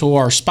Cars Tour,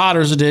 our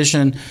Spotters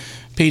edition.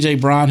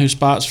 PJ Bryan, who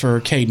spots for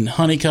Caden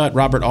Honeycutt,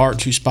 Robert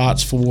Arch, who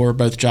spots for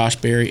both Josh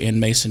Berry and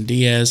Mason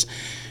Diaz,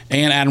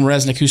 and Adam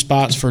Resnick, who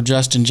spots for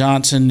Justin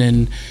Johnson.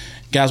 And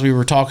guys, we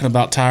were talking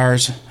about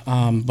tires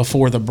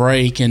before the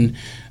break, and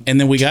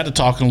then we got to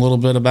talking a little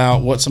bit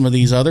about what some of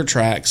these other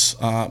tracks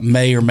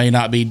may or may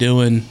not be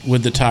doing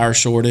with the tire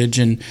shortage.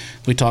 And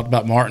we talked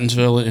about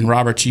Martinsville. And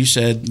Robert, you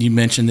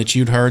mentioned that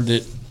you'd heard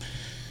that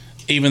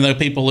even though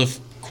people have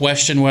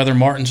questioned whether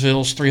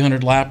Martinsville's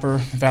 300 lapper,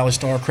 Valley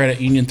Star Credit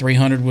Union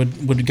 300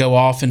 would go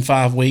off in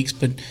 5 weeks,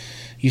 but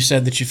you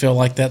said that you feel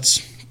like that's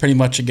pretty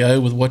much a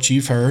go with what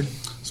you've heard.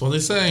 That's what they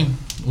say.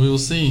 We will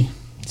see.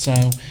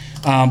 So,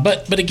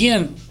 but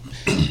again,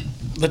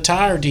 the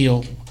tire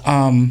deal.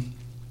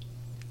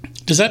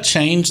 Does that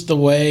change the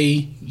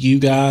way you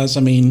guys? I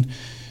mean,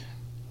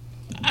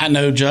 I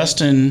know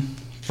Justin,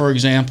 for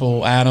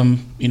example,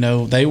 Adam.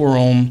 They were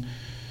on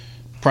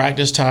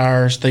practice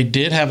tires. They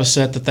did have a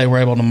set that they were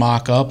able to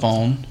mock up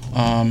on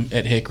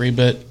at Hickory,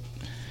 but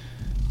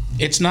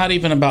it's not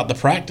even about the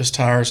practice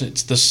tires.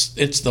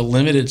 It's the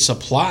limited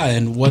supply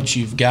and what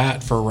you've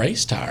got for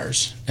race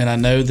tires. And I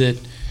know that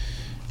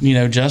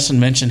Justin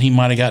mentioned he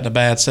might have gotten a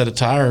bad set of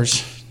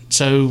tires.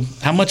 So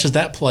how much does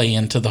that play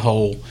into the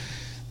whole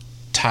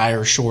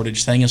tire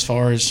shortage thing as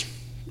far as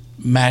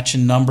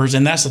matching numbers?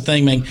 And that's the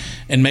thing, man,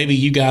 and maybe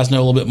you guys know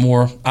a little bit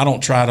more. I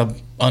don't try to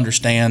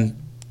understand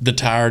the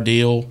tire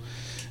deal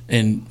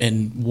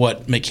and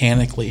what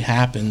mechanically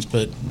happens,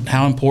 but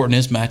how important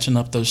is matching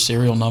up those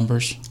serial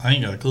numbers? I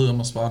ain't got a clue. I'm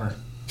a spotter.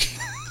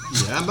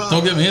 Yeah, but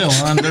don't get me in a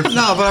line. No, but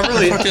I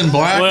really fucking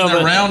black and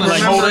they're round and they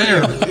hold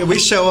air. We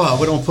show up.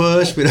 We don't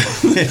push. We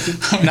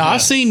don't. No,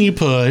 I've seen you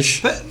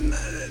push. But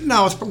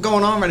no, what's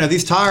going on right now?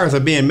 These tires are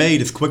being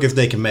made as quick as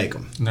they can make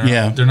them.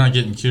 They're not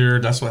getting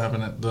cured. That's what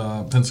happened at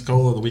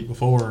Pensacola the week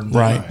before. And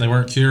right. They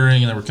weren't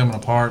curing and they were coming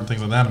apart and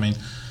things like that. I mean,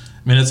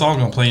 it's all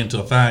going to play into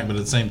a fact, but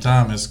at the same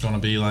time, it's going to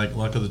be like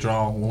luck of the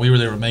draw. When we were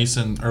there with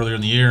Mason earlier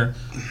in the year,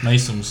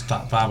 Mason was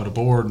top 5 of the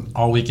board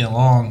all weekend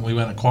long. We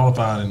went and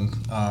qualified, and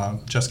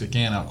Jessica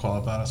Gann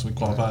out-qualified us. We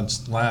qualified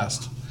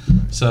last.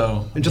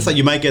 So, and just like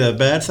you might get a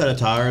bad set of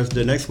tires,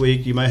 the next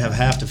week you might have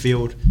half the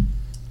field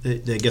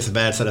that gets a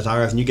bad set of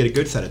tires, and you get a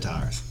good set of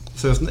tires.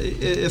 So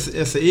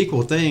it's an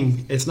equal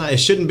thing. It's not. It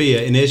shouldn't be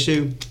an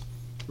issue.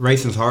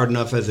 Racing's hard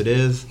enough as it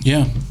is.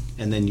 Yeah.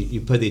 And then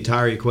you put the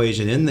tire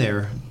equation in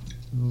there.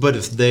 But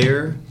it's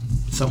there,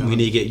 something we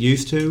need to get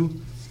used to,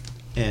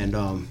 and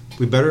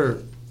we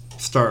better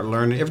start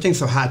learning. Everything's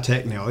so high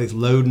tech now, these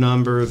load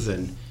numbers,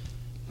 and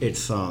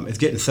it's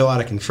getting so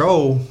out of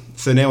control.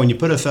 So now when you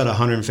put a set of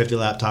 150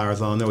 lap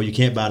tires on there, well, you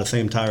can't buy the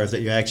same tires that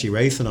you're actually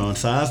racing on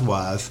size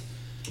wise.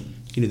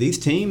 These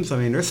teams,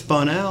 they're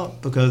spun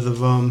out because of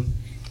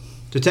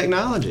the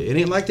technology. It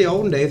ain't like the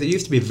olden days. It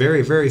used to be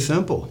very, very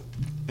simple,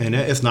 and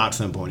it's not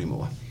simple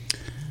anymore.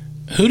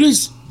 Who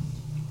does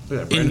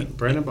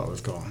Brandon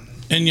Butler's calling?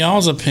 In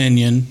y'all's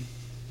opinion,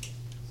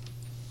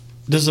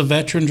 does a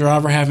veteran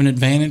driver have an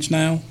advantage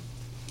now?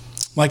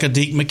 Like a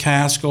Deke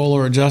McCaskill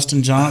or a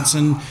Justin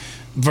Johnson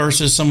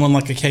versus someone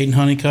like a Caden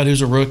Honeycutt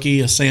who's a rookie,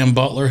 a Sam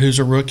Butler who's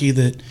a rookie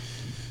that,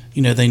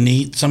 they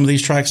need some of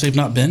these tracks they've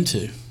not been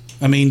to.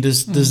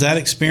 Does that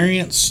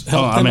experience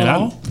help them at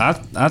all?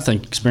 I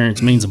think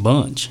experience means a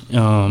bunch.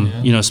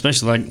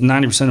 Especially like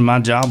 90% of my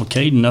job with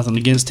Caden, nothing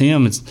against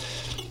him. It's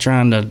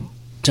trying to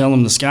tell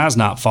him the sky's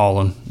not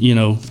falling,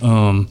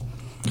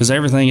 because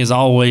everything is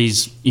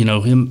always,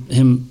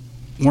 him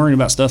worrying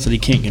about stuff that he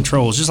can't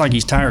control. It's just like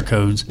these tire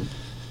codes.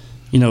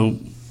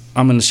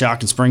 I'm in the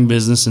shock and spring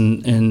business,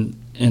 and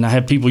I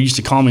have people used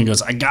to call me and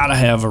goes, I gotta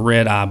have a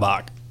red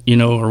Eibach,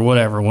 or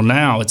whatever. Well,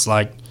 now it's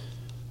like,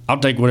 I'll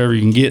take whatever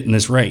you can get in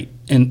this rate,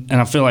 and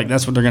I feel like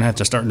that's what they're gonna have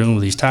to start doing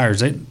with these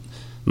tires.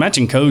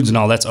 Matching codes and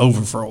all that's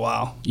over for a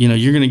while.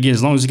 You're gonna get,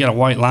 as long as you got a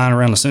white line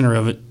around the center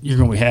of it, you're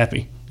gonna be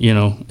happy.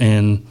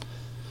 And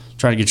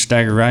try to get your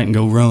stagger right and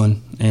go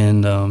run.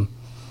 And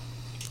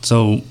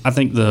so I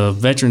think the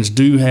veterans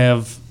do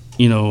have,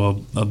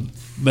 a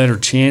better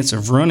chance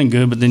of running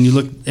good. But then you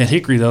look at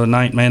Hickory the other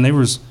night, man, there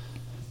was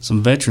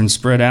some veterans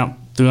spread out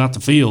throughout the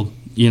field,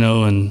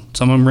 and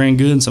some of them ran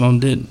good and some of them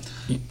didn't.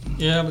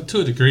 Yeah, but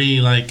to a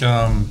degree, like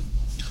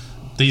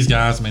these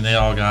guys, I mean, they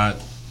all got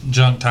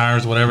junk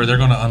tires, whatever. They're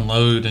going to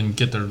unload and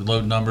get their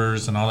load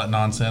numbers and all that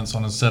nonsense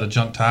on a set of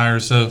junk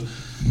tires. So,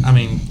 I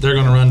mean, they're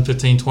going to run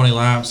 15, 20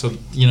 laps. So,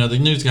 the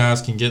new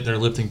guys can get their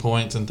lifting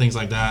points and things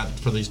like that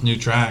for these new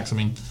tracks. I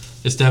mean,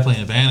 it's definitely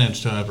an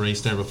advantage to have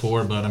raced there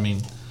before, but, I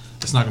mean,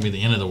 it's not going to be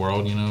the end of the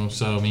world,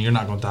 So, I mean, you're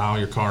not going to dial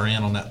your car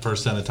in on that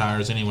first set of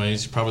tires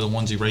anyways. You're probably the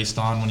ones you raced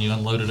on when you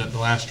unloaded at the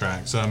last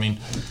track. So, I mean,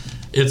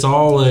 it's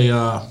all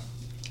a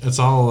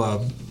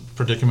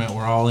predicament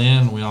we're all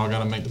in. We all got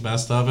to make the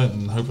best of it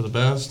and hope for the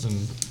best,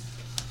 and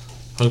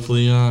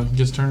hopefully it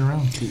gets turned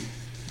around.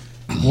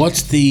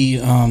 What's the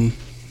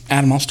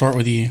Adam, I'll start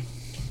with you.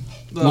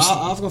 I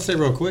was going to say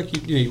real quick,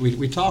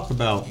 we talk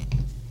about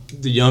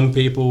the young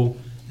people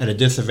at a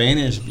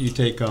disadvantage. You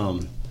take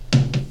to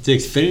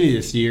Xfinity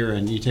this year,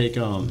 and you take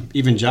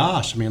even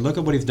Josh. I mean, look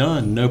at what he's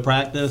done. No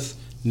practice,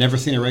 never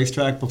seen a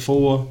racetrack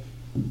before,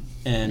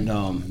 and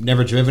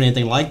never driven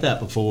anything like that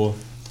before.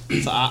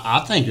 So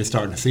I think you're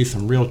starting to see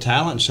some real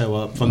talent show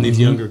up from these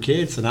younger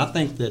kids, and I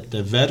think that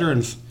the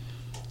veterans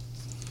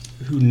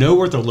who know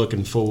what they're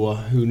looking for,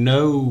 who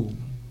know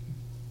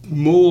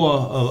more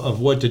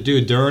of what to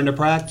do during the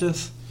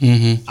practice,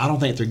 I don't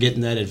think they're getting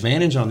that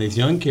advantage on these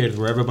young kids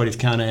where everybody's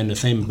kind of in the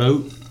same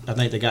boat. I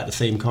think they got the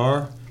same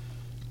car,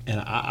 and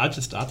I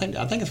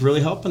think it's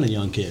really helping the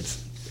young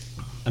kids.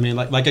 I mean,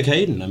 like a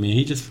Caden. I mean,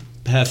 he just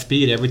has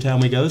speed every time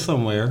we go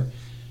somewhere.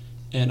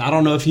 And I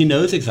don't know if he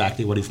knows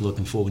exactly what he's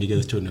looking for when he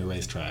goes to a new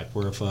racetrack.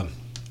 Where if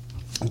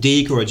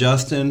Deke or a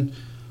Justin,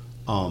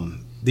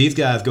 these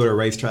guys go to a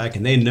racetrack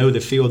and they know the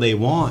field they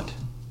want,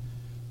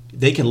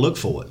 they can look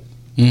for it.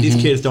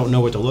 These kids don't know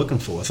what they're looking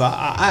for. So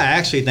I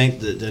actually think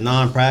that the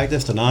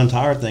non-practice, the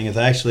non-tire thing is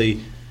actually,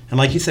 and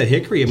like you said,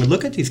 Hickory, I mean,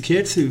 look at these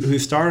kids who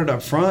started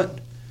up front.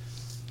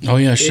 Oh,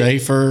 yeah,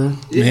 Schaefer,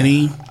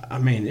 Minnie. I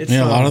mean, it's...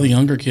 a lot of the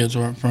younger kids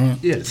are up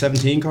front. Yeah, the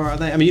 17 car, I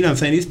think. I mean, you know what I'm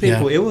saying? These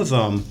people, it was...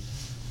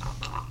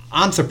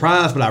 I'm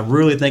surprised, but I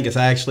really think it's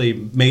actually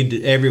made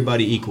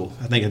everybody equal.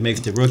 I think it makes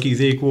the rookies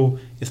equal.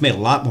 It's made a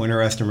lot more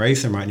interesting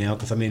racing right now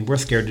because, I mean, we're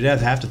scared to death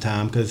half the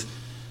time because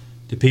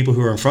the people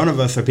who are in front of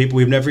us are people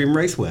we've never even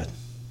raced with.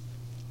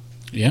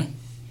 Yeah.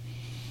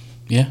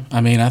 Yeah.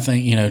 I mean, I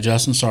think,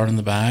 Justin started in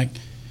the back.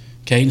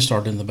 Caden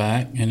started in the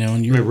back, and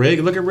you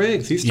look at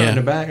Riggs. He's starting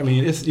in the back. I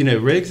mean, it's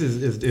Riggs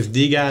is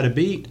the guy to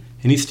beat,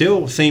 and he's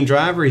still the same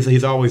driver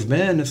he's always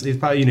been. He's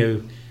probably,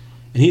 and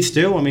he's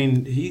still, I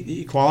mean,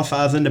 he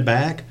qualifies in the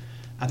back.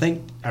 I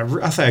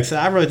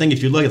really think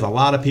if you look at a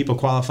lot of people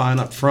qualifying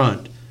up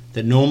front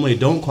that normally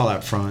don't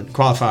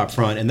qualify up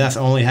front, and that's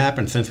only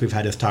happened since we've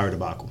had this tire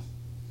debacle.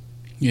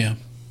 Yeah.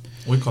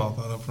 We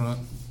qualified up front.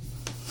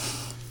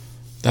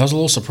 That was a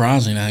little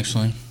surprising,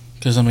 actually,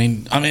 because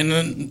you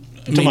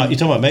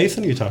talking about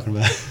Mason? Or you talking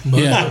about?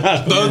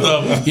 Yeah, both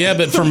of them. Yeah,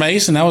 but for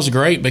Mason, that was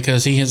great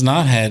because he's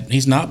not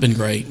been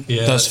great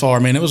thus far. I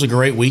mean, it was a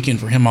great weekend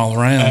for him all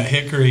around. At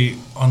Hickory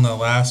on the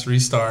last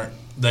restart,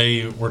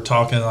 they were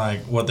talking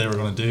like what they were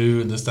going to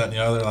do and this, that, and the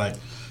other, like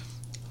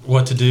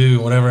what to do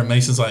and whatever. And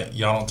Mason's like,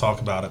 y'all don't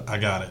talk about it. I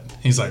got it.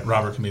 He's like,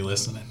 Robert can be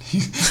listening. They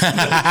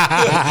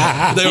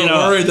were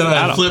worried that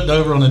I had flipped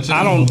over on the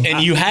channel.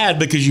 And you had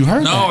because you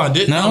heard. No, that. I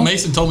didn't. No,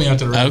 Mason told me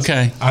after the race.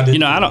 Okay, I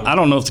did. I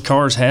don't know if the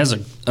Cars has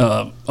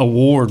a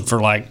award for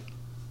like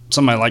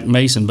somebody like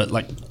Mason, but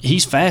like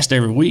he's fast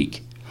every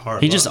week.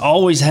 He just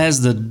always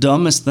has the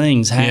dumbest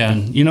things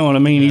happen. Yeah. You know what I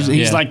mean?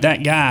 He's like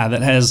that guy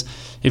that has.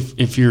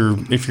 If your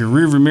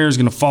rearview mirror is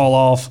going to fall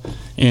off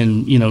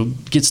and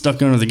get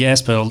stuck under the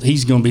gas pedal,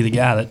 he's going to be the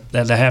guy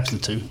that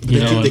happens to.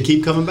 They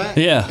keep coming back.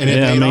 Yeah, and it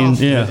paid off.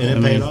 Yeah,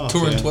 and it paid off. 2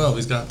 and 12,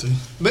 he's got to.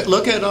 But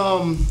look at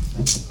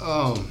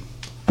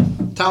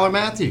Tyler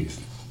Matthews.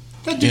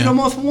 That dude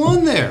almost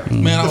won there.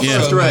 Man, the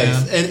first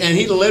race, and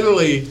he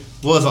literally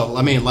was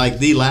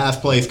the last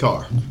place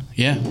car.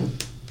 Yeah,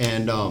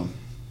 and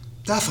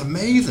that's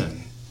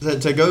amazing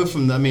to go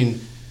from.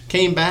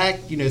 Came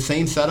back,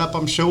 same setup,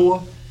 I'm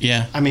sure.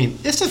 Yeah. I mean,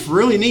 it's just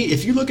really neat.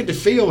 If you look at the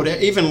field,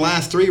 even the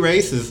last 3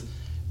 races,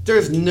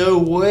 there's no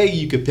way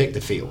you could pick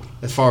the field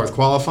as far as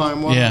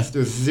qualifying wise. Yeah.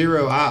 There's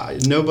zero.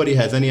 Nobody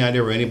has any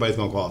idea where anybody's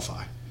going to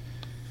qualify.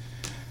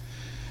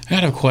 I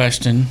had a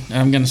question.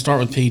 I'm going to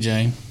start with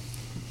PJ.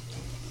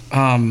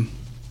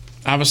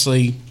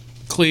 Obviously,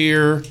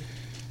 clear,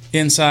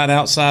 inside,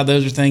 outside,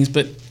 those are things.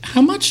 But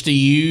how much do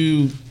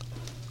you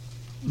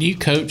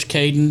coach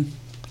Caden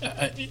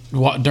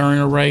during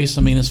a race?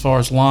 I mean, as far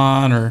as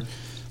line or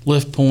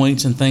lift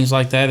points and things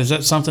like that, is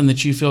that something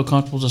that you feel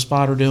comfortable as a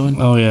spotter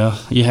doing? Oh yeah,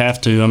 you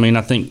have to. I mean,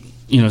 I think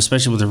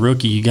especially with a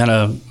rookie, you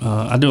gotta.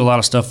 I do a lot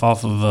of stuff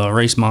off of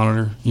Race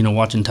Monitor.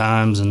 Watching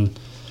times and.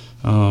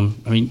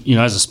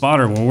 As a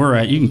spotter, where we're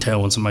at, you can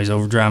tell when somebody's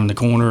overdriving the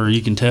corner, or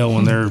you can tell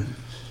when they're,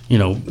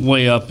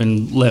 way up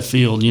in left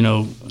field.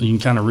 You can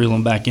kind of reel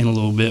them back in a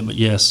little bit. But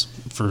yes,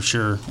 for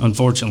sure.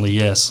 Unfortunately,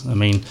 yes. I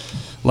mean,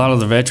 a lot of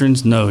the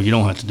veterans, no, you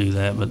don't have to do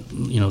that. But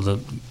the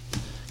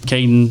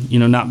Caden,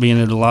 not being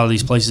at a lot of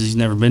these places he's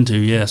never been to,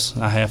 yes,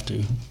 I have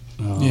to.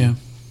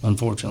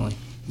 Unfortunately.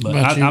 But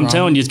I'm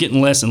telling you, it's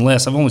getting less and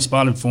less. I've only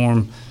spotted for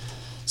him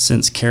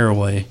since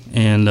Caraway,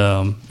 and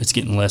it's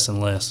getting less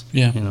and less.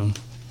 Yeah.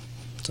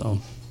 So.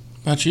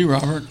 About you,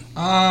 Robert?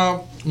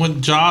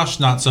 With Josh,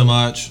 not so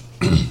much.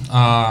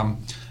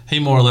 He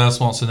more or less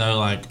wants to know,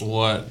 like,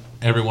 what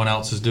everyone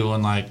else is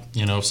doing. Like,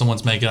 if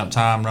someone's making up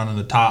time running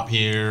the top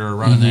here or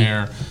running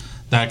there,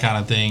 that kind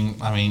of thing.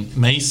 I mean,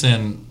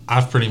 Mason,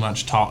 I've pretty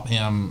much taught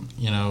him,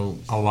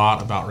 a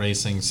lot about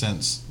racing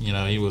since,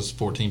 he was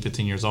 14,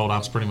 15 years old.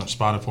 I've pretty much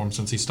spotted for him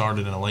since he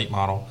started in a late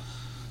model.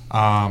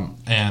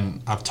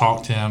 And I've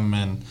talked to him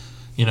and,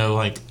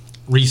 like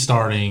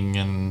restarting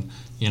and,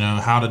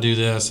 how to do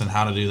this and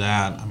how to do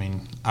that. I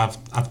mean,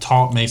 I've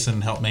taught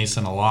Mason, helped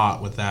Mason a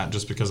lot with that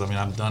just because,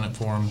 I've done it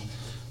for him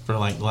for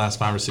like the last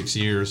 5 or 6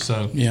 years.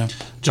 So yeah,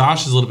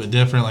 Josh is a little bit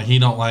different. Like, he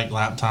don't like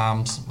lap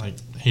times. Like,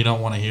 he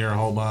don't want to hear a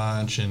whole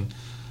bunch, and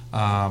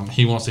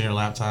he wants to hear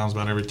lap times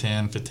about every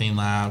 10, 15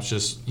 laps,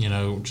 just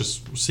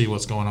see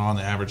what's going on,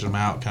 the average them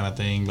out kind of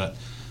thing. But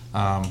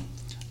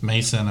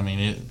Mason,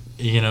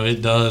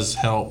 it does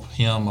help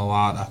him a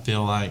lot, I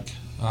feel like,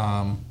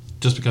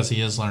 just because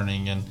he is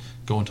learning and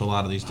going to a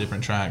lot of these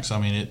different tracks.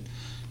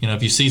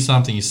 If you see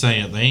something, you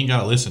say it. They ain't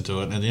got to listen to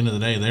it. And at the end of the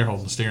day, they're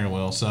holding the steering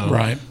wheel. So,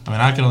 right.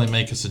 I can only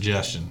make a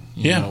suggestion.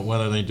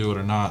 Whether they do it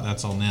or not,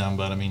 that's on them.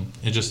 But,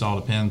 it just all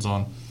depends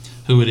on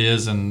who it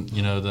is and,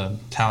 the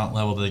talent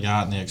level they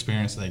got and the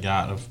experience they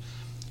got of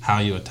how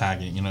you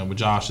attack it. With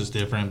Josh, it's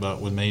different, but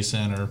with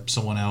Mason or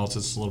someone else,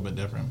 it's a little bit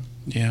different.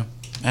 Yeah.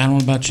 Adam,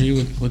 what about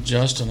you with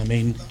Justin?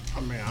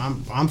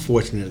 I'm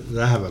fortunate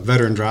that I have a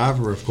veteran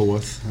driver, of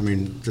course.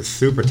 Just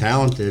super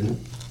talented.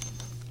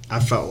 I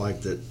felt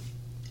like that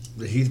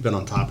he's been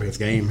on top of his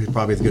game. He's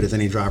probably as good as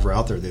any driver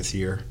out there this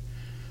year.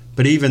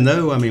 But even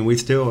though, we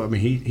still,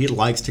 he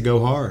likes to go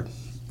hard.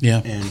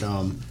 Yeah.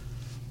 And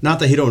not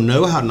that he don't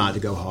know how not to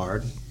go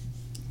hard,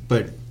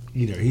 but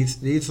he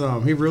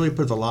really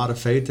puts a lot of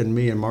faith in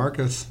me and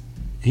Marcus.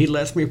 He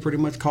lets me pretty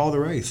much call the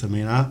race.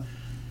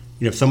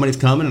 If somebody's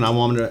coming and I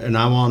want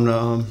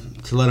him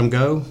to let him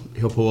go,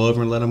 he'll pull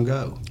over and let him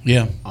go.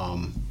 Yeah. A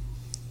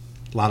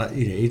lot of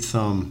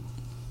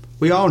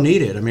we all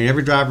need it.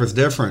 Every driver is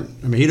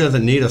different. He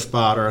doesn't need a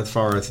spotter as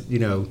far as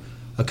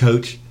a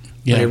coach.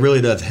 Yeah. But it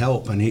really does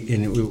help. I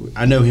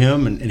know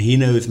him and he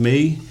knows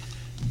me.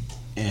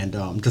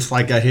 And just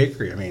like at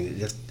Hickory,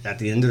 just at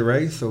the end of the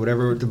race or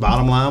whatever, the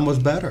bottom line was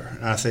better.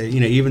 I say,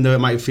 even though it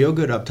might feel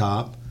good up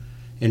top,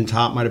 and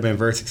top might have been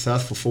very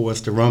successful for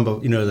us to run,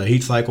 the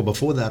heat cycle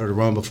before that or the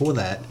run before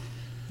that.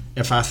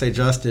 If I say,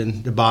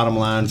 Justin, the bottom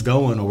line's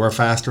going, or we're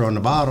faster on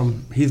the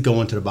bottom, he's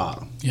going to the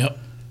bottom. Yep.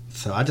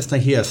 So I just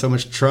think he has so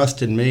much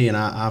trust in me, and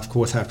I of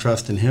course have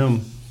trust in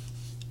him.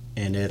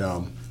 And it,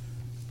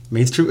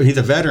 he's true. He's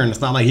a veteran.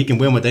 It's not like he can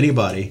win with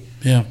anybody.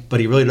 Yeah.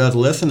 But he really does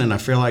listen, and I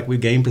feel like we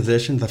gained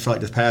positions. I feel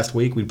like this past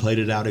week we played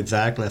it out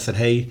exactly. I said,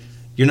 hey,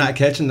 you're not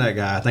catching that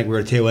guy. I think we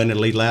were tail end of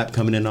the lead lap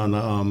coming in on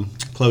the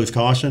closed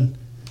caution.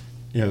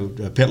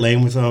 The pit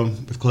lane was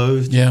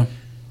closed. Yeah.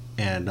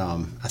 And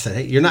I said,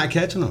 hey, you're not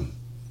catching him.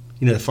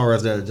 As far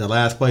as the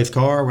last place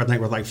car, I think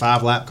it was like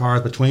 5 lap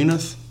cars between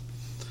us.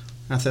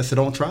 I said, so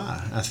don't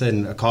try. I said,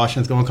 a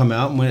caution's going to come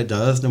out, and when it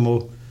does, then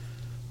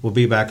we'll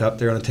be back up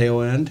there on the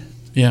tail end.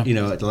 Yeah.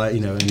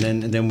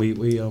 And then we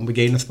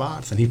gained the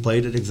spots, and he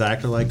played it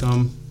exactly like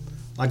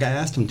I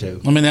asked him to.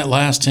 That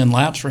last 10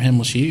 laps for him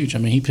was huge.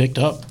 He picked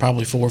up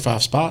probably 4 or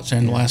 5 spots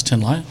in the last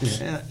 10 laps.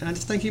 Yeah, and I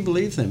just think he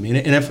believes in me.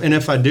 And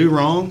if I do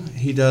wrong,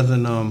 he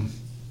doesn't.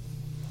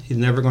 He's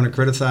never going to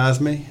criticize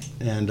me.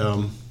 And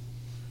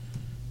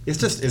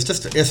it's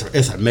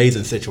an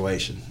amazing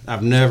situation.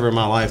 I've never in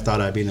my life thought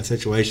I'd be in a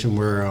situation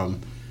where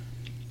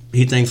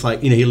he thinks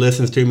like he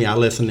listens to me, I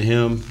listen to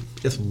him.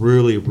 It's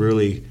really,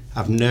 really.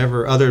 I've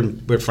never, other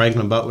than with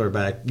Franklin Butler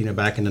back in the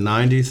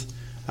 90s,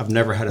 I've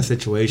never had a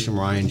situation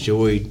where I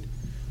enjoyed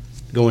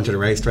going to the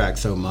racetrack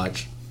so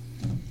much,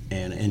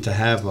 and to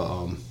have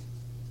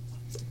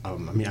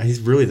he's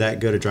really that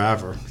good a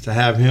driver. To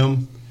have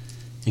him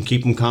and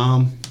keep him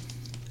calm,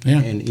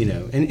 and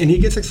he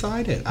gets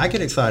excited. I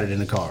get excited in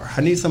the car.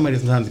 I need somebody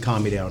sometimes to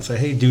calm me down and say,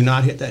 hey, do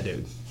not hit that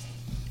dude.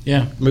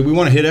 Yeah. We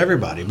want to hit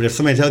everybody, but if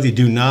somebody tells you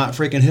do not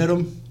freaking hit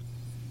him,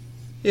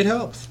 it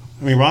helps.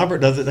 Robert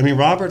does it.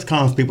 Robert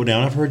calms people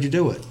down. I've heard you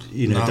do it.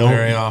 Not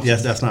very often.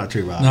 Yes, that's not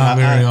true, Rob. Not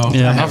very often.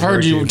 Yeah, I've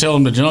heard you tell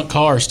them to junk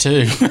cars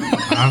too.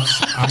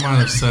 I might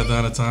have said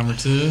that a time or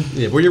two.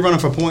 Yeah, when you're running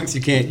for points,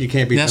 you can't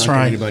be that's junking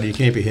right. anybody. You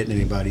can't be hitting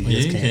anybody.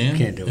 You just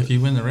can't do it. If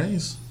you win the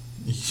race,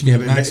 you get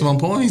maximum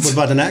points. What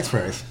about the next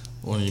race?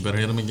 Well, you better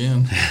hit them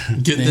again.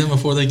 Get them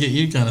before they get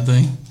you, kind of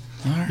thing.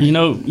 Right. You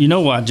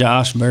know why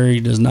Josh Berry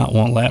does not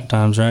want lap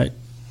times, right?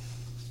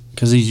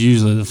 Because he's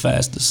usually the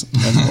fastest.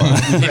 That's why.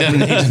 He doesn't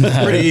need to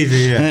know. Pretty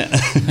easy, yeah.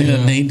 He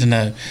doesn't need to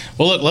know.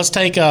 Well, look, let's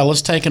take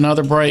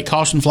another break.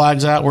 Caution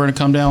flags out. We're going to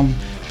come down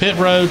pit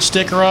road,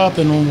 sticker up,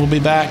 and we'll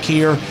be back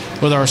here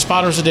with our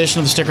Spotters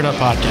edition of the Stickered Up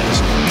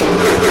podcast.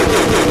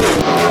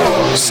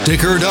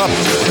 Stickered Up,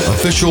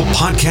 official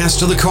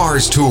podcast of the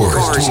Cars Tour.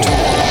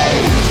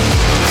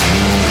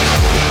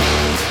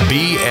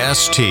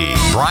 BST,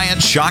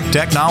 Bryant Shock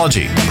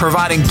Technology,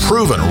 providing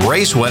proven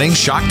race-winning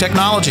shock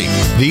technology.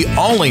 The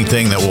only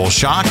thing that will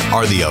shock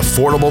are the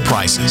affordable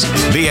prices.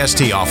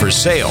 BST offers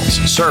sales,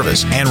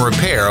 service, and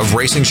repair of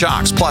racing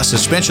shocks, plus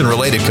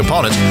suspension-related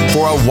components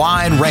for a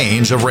wide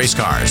range of race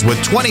cars. With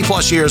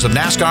 20-plus years of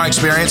NASCAR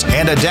experience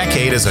and a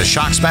decade as a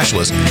shock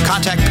specialist,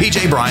 contact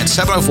PJ Bryant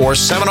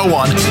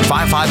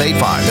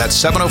 704-701-5585.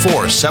 That's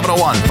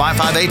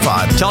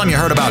 704-701-5585. Tell him you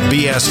heard about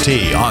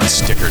BST on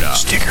Stickered Up.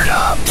 Stickered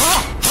Up.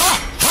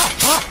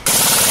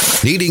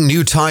 Needing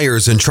new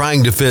tires and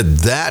trying to fit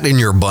that in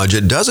your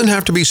budget doesn't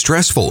have to be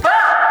stressful.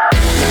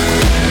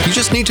 You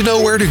just need to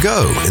know where to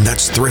go, and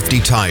that's Thrifty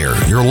Tire,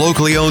 your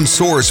locally owned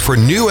source for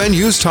new and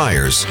used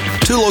tires.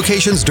 2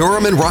 locations,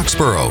 Durham and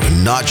Roxborough,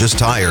 and not just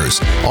tires.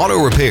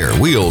 Auto repair,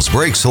 wheels,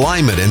 brakes,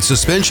 alignment, and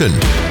suspension.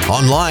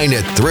 Online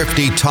at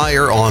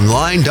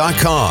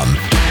thriftytireonline.com.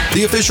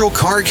 The official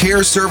car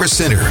care service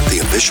center, the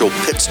official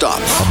pit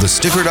stop of the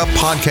Stickered Up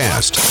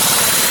podcast.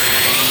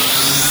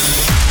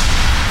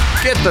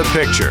 Get the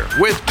picture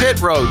with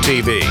Pit Road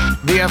TV,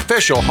 the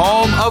official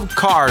home of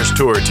Cars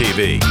Tour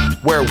TV,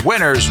 where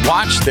winners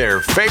watch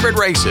their favorite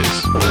races.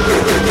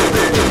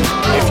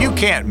 If you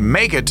can't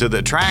make it to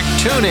the track,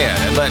 tune in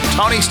and let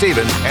Tony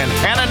Stevens and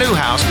Hannah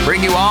Newhouse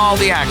bring you all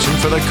the action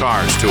for the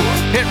Cars Tour.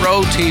 Pit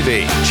Road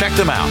TV. Check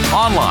them out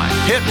online,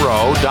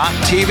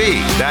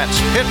 pitrow.tv. That's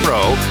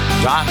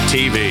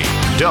pitrow.tv.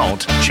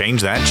 Don't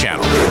change that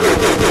channel.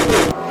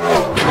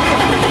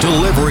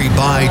 Delivery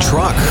by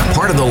truck,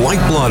 part of the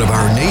lifeblood of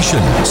our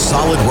nation.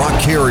 Solid Rock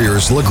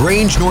Carriers,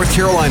 LaGrange, North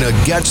Carolina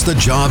gets the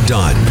job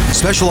done,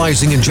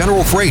 specializing in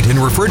general freight and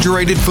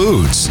refrigerated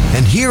foods.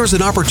 And here's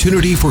an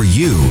opportunity for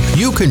you.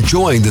 You can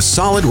join the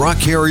Solid Rock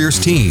Carriers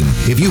team.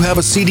 If you have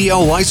a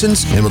CDL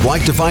license and would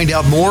like to find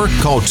out more,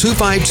 call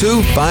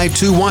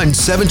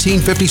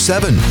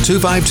 252-521-1757,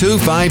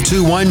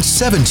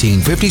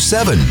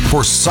 252-521-1757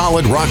 for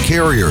Solid Rock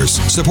Carriers,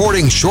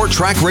 supporting short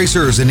track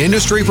racers and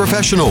industry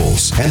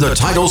professionals, and the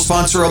title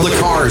sponsor of the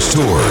Cars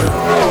Tour.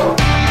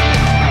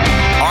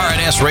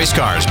 RNS Race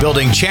Cars,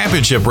 building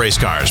championship race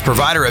cars,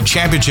 provider of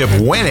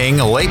championship-winning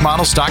late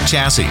model stock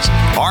chassis.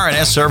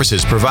 RNS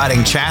Services,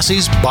 providing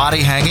chassis,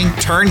 body hanging,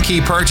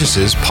 turnkey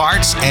purchases,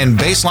 parts, and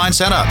baseline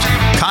setups.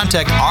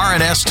 Contact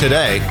RNS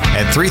today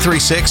at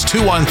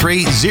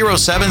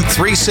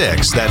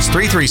 336-213-0736. That's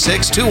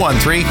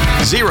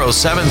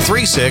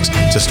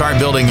 336-213-0736 to start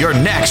building your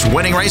next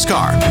winning race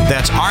car.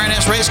 That's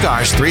RNS Race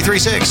Cars,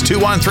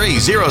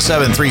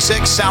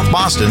 336-213-0736, South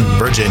Boston,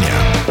 Virginia.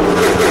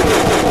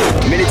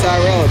 Mitty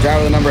Tyrell,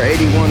 driver of the number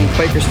 81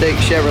 Quaker State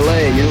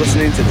Chevrolet, and you're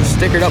listening to the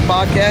Stickered Up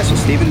Podcast with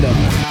Stephen Dunn.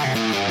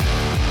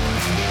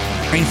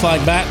 Green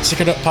flag back,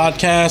 Stickered Up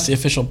Podcast, the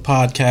official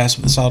podcast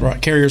of the Solid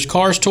Rock Carriers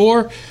Cars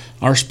Tour,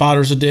 our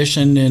Spotters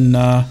edition. And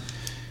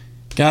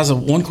guys,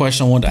 one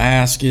question I wanted to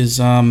ask is,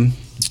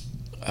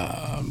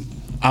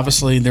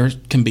 obviously there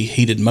can be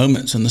heated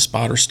moments in the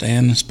spotter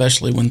stand,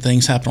 especially when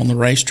things happen on the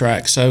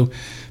racetrack. So,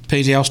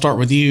 PJ, I'll start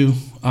with you.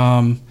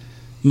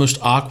 Most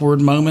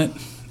awkward moment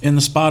in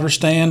the spotter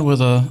stand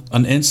with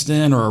an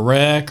incident or a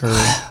wreck or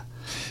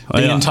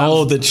being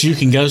told that you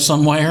can go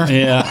somewhere?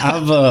 Yeah,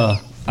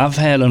 I've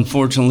had,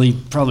 unfortunately,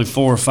 probably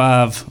 4 or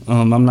 5.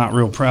 I'm not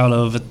real proud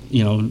of it,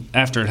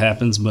 after it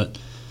happens, but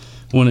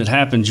when it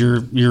happens,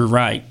 you're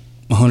right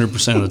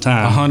 100% of the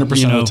time.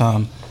 100% of the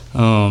time.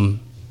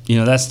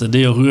 That's the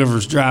deal.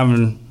 Whoever's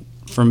driving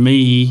for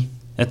me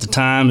at the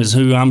time is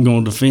who I'm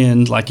going to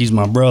defend, like he's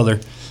my brother.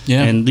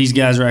 Yeah. And these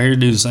guys right here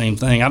do the same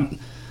thing.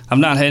 I've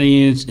not had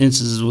any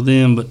instances with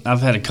them, but I've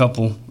had a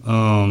couple.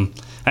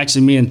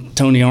 Actually, me and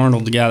Tony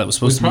Arnold, the guy that was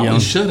supposed to be on. We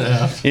should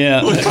have.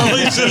 Yeah. We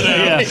probably should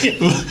have.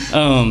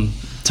 Yeah.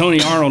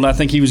 Tony Arnold, I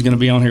think he was going to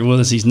be on here with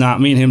us. He's not.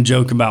 Me and him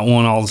joke about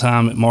one all the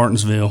time at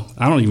Martinsville.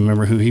 I don't even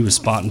remember who he was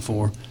spotting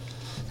for.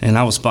 And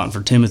I was spotting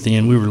for Timothy,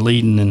 and we were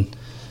leading. And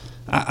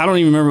I don't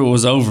even remember what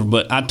was over,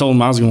 but I told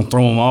him I was going to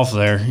throw him off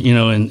there,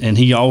 and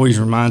he always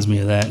reminds me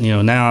of that.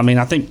 Now,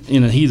 I think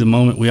in the heat of the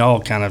moment, we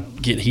all kind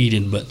of get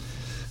heated, but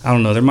I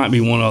don't know. There might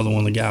be one other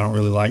one. The guy don't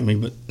really like me,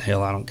 but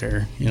hell, I don't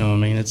care.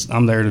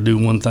 I'm there to do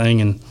one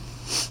thing, and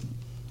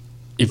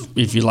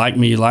if you like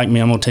me, you like me.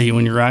 I'm gonna tell you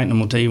when you're right, and I'm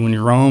gonna tell you when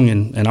you're wrong,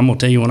 and I'm gonna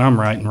tell you when I'm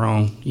right and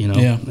wrong.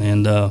 Yeah.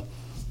 And I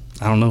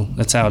don't know.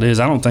 That's how it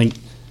is. I don't think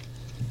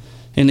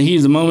in the heat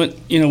of the moment,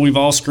 we've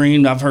all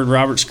screamed. I've heard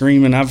Robert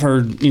scream, and I've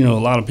heard a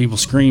lot of people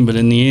scream. But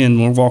in the end,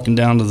 when we're walking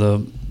down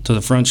to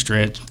the front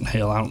stretch,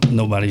 hell,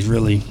 nobody's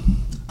really.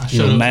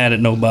 Mad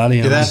at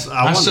nobody.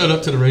 I showed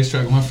up to the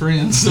racetrack with my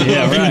friends. So.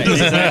 Yeah, right.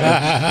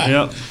 Exactly.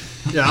 Yep.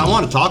 Yeah, I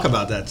want to talk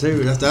about that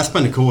too. That's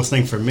been the coolest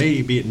thing for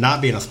me,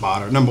 not being a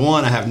spotter. Number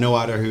one, I have no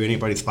idea who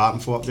anybody's spotting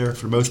for up there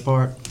for the most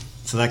part,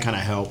 so that kind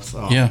of helps.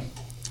 Yeah.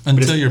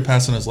 Until you're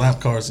passing those lap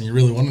cars and you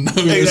really want to know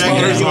who the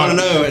spotters are. You want to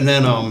know, and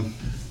then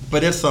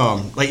but it's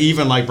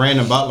even like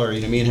Brandon Butler.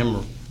 Me and him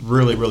are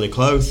really really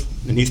close,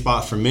 and he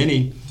spots for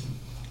Minnie.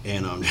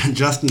 And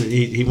Justin,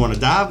 he wanted to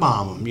dive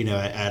bomb him,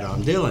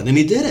 at Dillon, and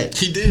he did it.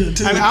 He did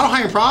too. I mean, I don't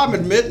have a problem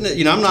admitting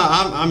it. I'm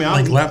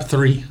like lap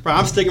 3.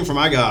 I'm sticking for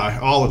my guy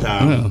all the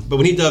time. Yeah. But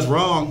when he does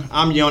wrong,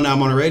 I'm yelling at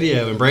him on the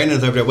radio, and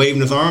Brandon's over there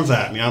waving his arms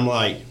at me. I'm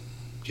like,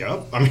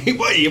 "Yup." I mean,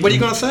 what are you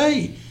gonna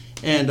say?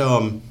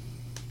 And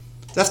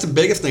that's the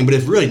biggest thing. But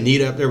it's really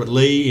neat up there with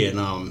Lee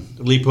and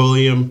Lee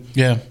Pulliam.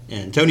 Yeah.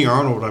 And Tony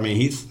Arnold. I mean,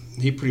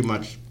 he pretty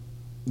much.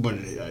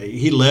 When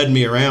he led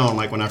me around,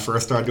 like when I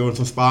first started doing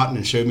some spotting,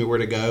 and showed me where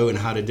to go and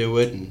how to do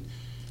it,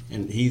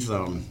 and he's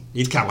kind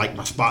of like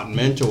my spotting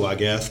mentor, I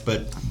guess.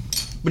 But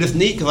it's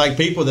neat because like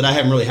people that I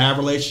haven't really had a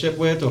relationship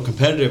with or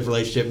competitive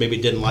relationship maybe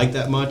didn't like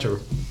that much,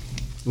 or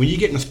when you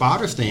get in a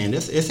spotter stand,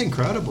 it's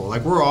incredible.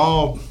 Like we're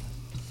all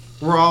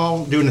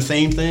doing the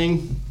same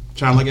thing,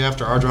 trying to look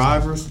after our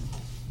drivers,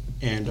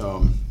 and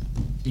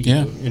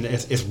and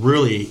it's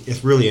really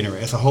interesting.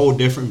 It's a whole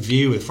different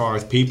view as far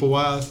as people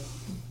wise.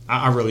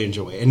 I really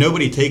enjoy it. And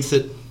nobody takes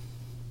it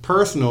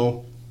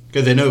personal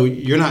because they know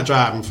you're not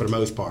driving for the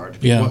most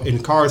part. People,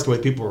 in cars, the way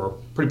people are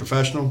pretty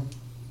professional,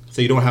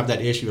 so you don't have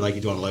that issue like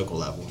you do on a local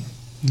level.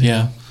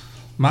 Yeah.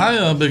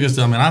 My biggest,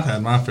 I've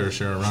had my fair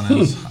share of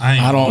run-ins.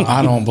 I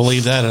don't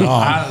believe that at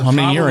all. I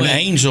mean, you're an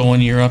angel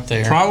when you're up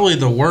there. Probably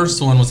the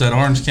worst one was at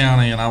Orange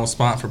County, and I was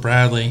spot for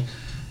Bradley.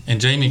 And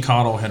Jamie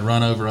Cottle had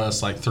run over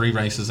us like 3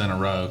 races in a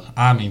row.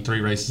 I mean, 3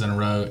 races in a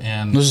row.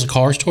 And this is a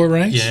Cars Tour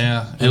race?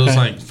 Yeah. It was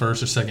like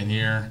first or second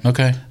year.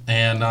 Okay.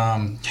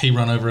 And he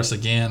run over us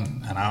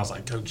again, and I was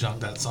like, go junk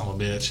that son of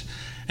a bitch.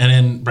 And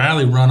then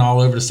Bradley run all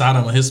over the side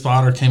of him. His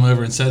spotter came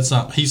over and said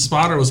something. His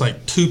spotter was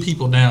like 2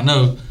 people down.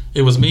 No,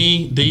 it was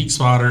me, Deke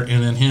spotter,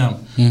 and then him.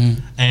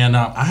 Mm-hmm. And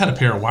I had a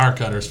pair of wire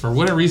cutters. For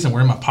whatever reason,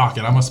 were in my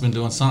pocket. I must have been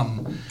doing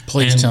something.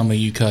 Please tell me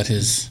you cut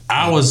his.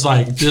 I was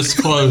like this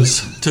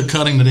close to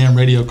cutting the damn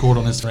radio cord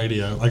on this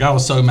radio. Like I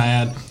was so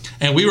mad.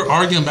 And we were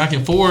arguing back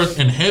and forth,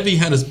 and Heavy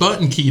had his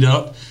button keyed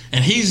up,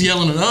 and he's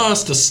yelling at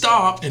us to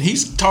stop, and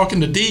he's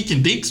talking to Deke,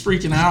 and Deke's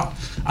freaking out.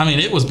 I mean,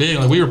 it was big.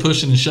 Like we were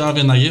pushing and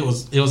shoving. Like it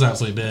was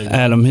absolutely big.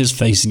 Adam, his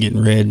face is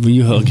getting red. Will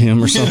you hug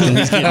him or something?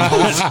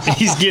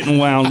 He's getting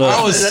wound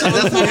up.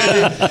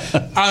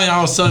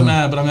 I was so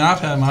mad, but I mean, I've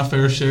had my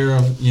fair share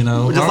of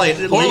just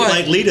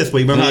like Lee this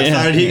week. Remember how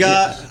excited he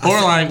got?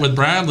 Or like with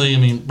Bradley. I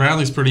mean,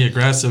 Bradley's pretty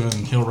aggressive,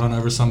 and he'll run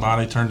over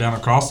somebody, turn down a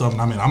cross up,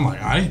 and I'm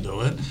like, I didn't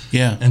do it.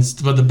 Yeah.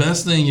 But the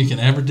best thing you can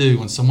ever do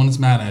when someone is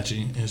mad at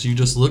you is you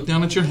just look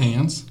down at your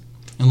hands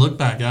and look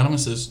back at them and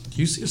says, do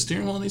you see a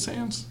steering wheel in these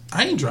hands?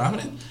 I ain't driving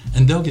it.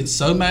 And they'll get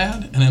so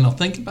mad, and then they'll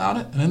think about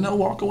it, and then they'll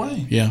walk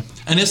away. Yeah.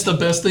 And it's the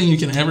best thing you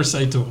can ever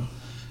say to them.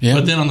 Yeah.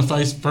 But then on the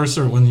vice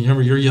versa,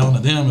 whenever you're yelling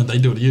at them and they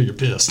do it to you, you're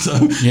pissed.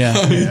 So,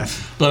 yeah.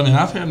 But I mean,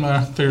 I've had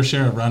my fair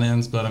share of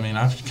run-ins, but I mean,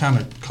 I've kind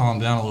of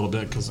calmed down a little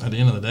bit because at the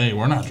end of the day,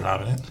 we're not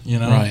driving it,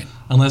 Right.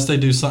 Unless they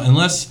do something,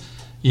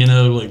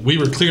 like we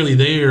were clearly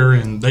there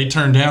and they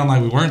turned down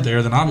like we weren't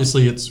there, then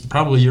obviously it's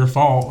probably your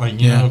fault. Like,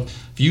 you know,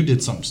 if you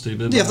did something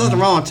stupid. Yeah, there's nothing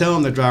wrong with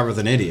telling the driver's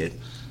an idiot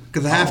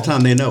because half the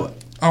time they know it.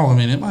 Oh, I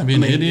mean, it might be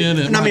an idiot.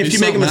 If you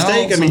make a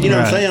mistake, you know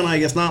what I'm saying?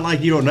 Like, it's not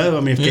like you don't know.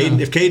 I mean,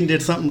 if Caden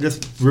did something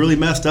just really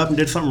messed up and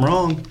did something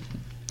wrong.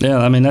 Yeah,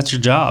 I mean, that's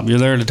your job. You're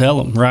there to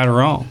tell them, right or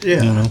wrong.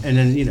 Yeah, and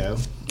then,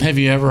 Have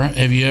you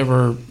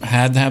ever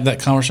had to have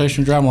that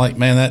conversation with your driver? Like,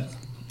 man,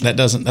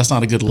 that's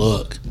not a good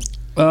look.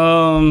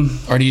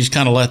 Or do you just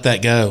kind of let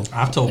that go?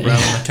 I've told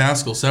Bradley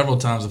McCaskill several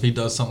times if he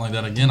does something like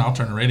that again, I'll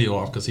turn the radio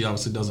off because he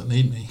obviously doesn't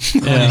need me.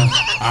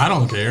 I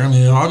don't care. I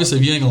mean, obviously,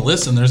 if you ain't going to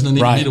listen, there's no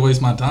need for me to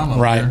waste my time up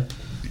there.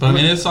 But, I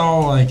mean, it's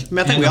all like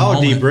I think we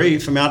all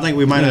debrief. I mean, I think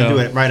we might not do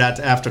it right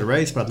after the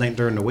race, but I think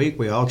during the week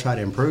we all try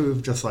to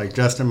improve. Just like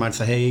Justin might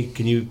say, hey,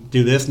 can you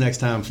do this next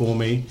time for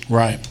me?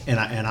 Right. And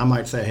I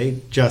might say,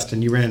 hey,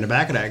 Justin, you ran in the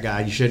back of that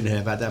guy. You shouldn't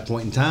have at that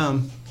point in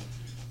time.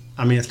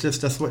 I mean, it's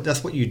just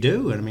that's what you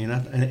do. And I mean,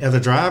 as a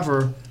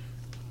driver,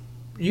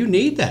 you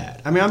need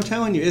that. I mean, I'm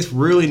telling you, it's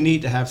really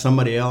neat to have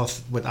somebody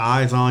else with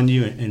eyes on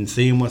you and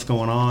seeing what's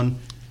going on.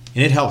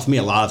 And it helps me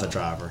a lot as a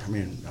driver. I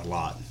mean, a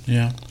lot.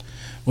 Yeah.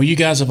 Well, you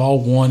guys have all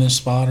won as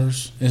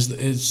spotters.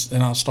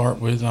 And I'll start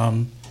with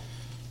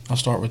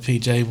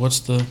PJ.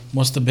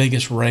 What's the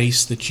biggest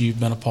race that you've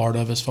been a part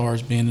of as far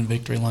as being in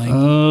victory lane?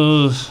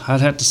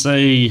 I'd have to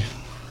say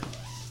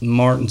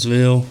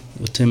Martinsville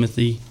with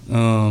Timothy.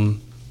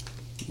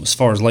 As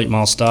far as late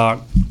model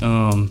stock,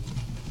 a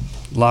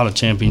lot of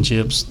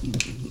championships.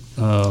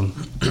 I'm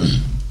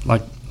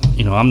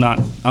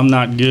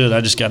not good.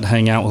 I just got to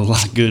hang out with a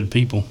lot of good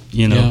people,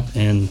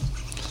 and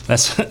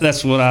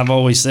that's what I've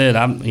always said.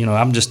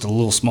 I'm just a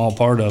little small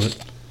part of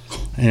it,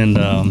 and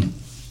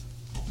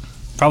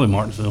probably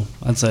Martinsville.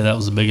 I'd say that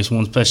was the biggest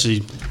one.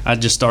 Especially, I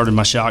just started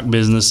my shock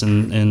business,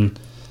 and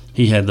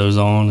he had those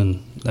on,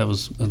 and that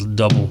was a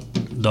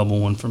double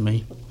one for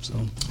me. So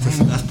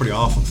that's pretty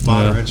awesome.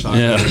 Spotter and shock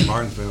in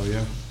Martinsville,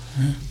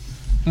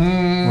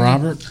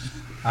 Robert.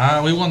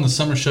 We won the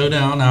Summer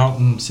Showdown out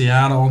in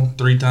Seattle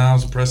 3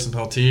 times with Preston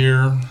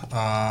Peltier.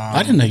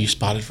 I didn't know you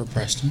spotted for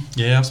Preston.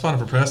 Yeah, I've spotted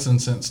for Preston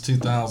since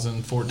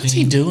 2014. What's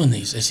he doing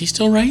these? Is he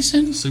still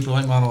racing? Super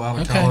late model out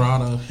of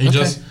Colorado. He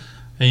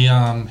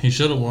He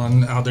should have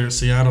won out there at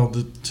Seattle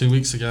 2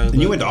 weeks ago.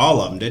 And you went to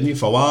all of them, didn't you?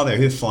 For a while there,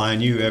 he was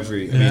flying you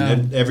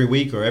every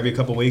week or every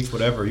couple of weeks,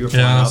 whatever. You were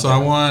flying out there. I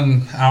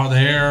won out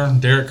there.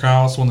 Derek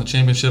Kraus won the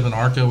championship in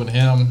ARCA with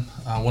him.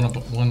 I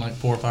won like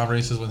 4 or 5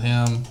 races with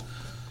him.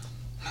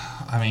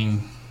 I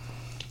mean,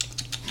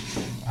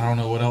 I don't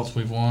know what else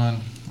we've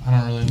won. I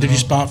don't really know. Did you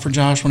spot for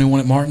Josh when he won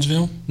at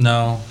Martinsville?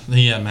 No,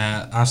 he had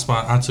Matt.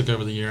 I took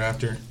over the year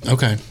after.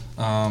 Okay.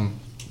 And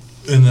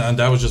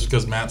that was just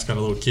because Matt's got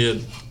a little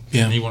kid.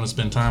 Yeah. And he wanted to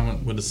spend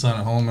time with his son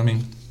at home. I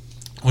mean,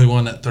 we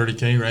won that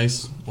 30K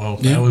race. Well,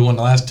 we won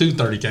the last 2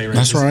 30K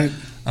races. That's right.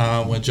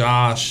 With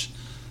Josh.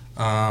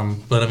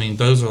 But, I mean,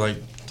 those are like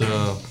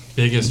the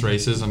biggest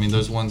races. I mean,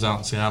 those ones out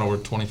in Seattle were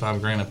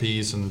 $25,000 a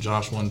piece, and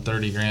Josh won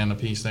 $30,000 a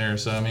piece there.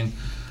 So, I mean,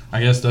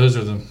 I guess those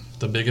are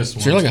the biggest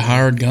ones. So you're like a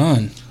hired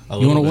gun.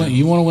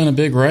 You want to win a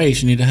big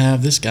race, you need to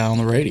have this guy on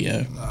the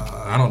radio.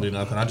 I don't do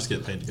nothing. I just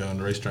get paid to go on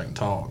the racetrack and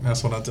talk.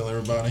 That's what I tell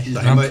everybody.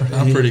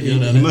 I'm pretty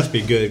good at it. He must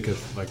be good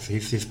because like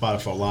he's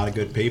spotted for a lot of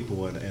good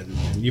people, and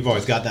you've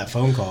always got that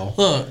phone call.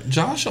 Look,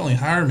 Josh only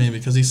hired me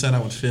because he said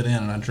I would fit in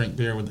and I drink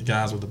beer with the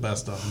guys with the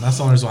best of them. That's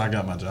the only reason why I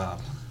got my job.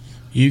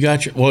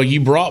 You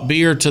brought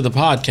beer to the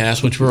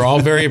podcast, which we're all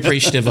very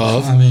appreciative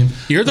of. I mean,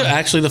 you're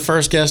actually the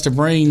first guest to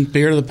bring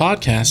beer to the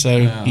podcast, so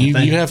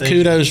you have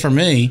kudos for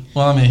me.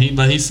 Well, I mean,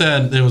 he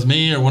said it was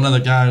me or one other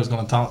guy I was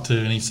going to talk to,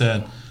 and he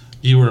said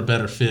you were a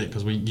better fit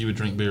because you would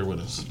drink beer with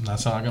us. And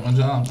that's how I got my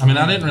job. I mean,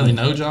 I didn't really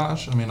know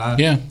Josh. I mean, I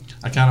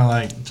kind of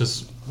like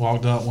just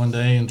walked up one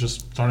day and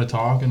just started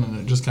talking, and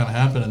it just kind of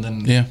happened, and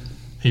then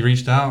he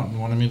reached out and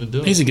wanted me to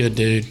do it. He's a good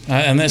dude,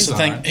 and that's the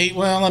thing.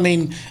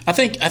 Right. I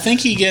think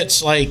he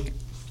gets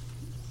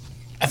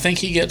I think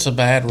he gets a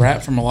bad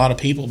rap from a lot of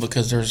people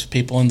because there's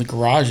people in the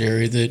garage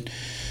area that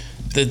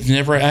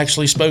never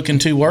actually spoken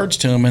 2 words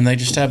to him, and they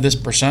just have this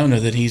persona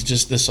that he's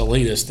just this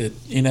elitist that,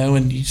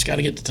 and you just got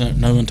to get to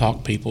know and talk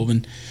to people.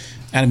 And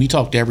Adam, you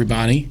talk to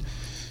everybody.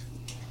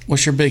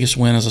 What's your biggest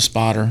win as a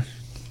spotter?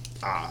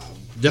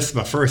 Just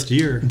my first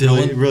year.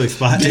 Dylan? Really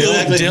spotted.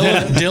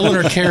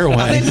 Dylan or Caraway?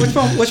 I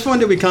think which one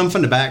did we come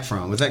from the back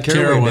from? Was that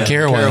Caraway?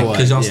 Caraway.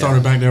 Because y'all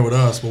started back there with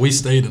us, but we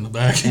stayed in the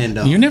back. And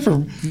you never.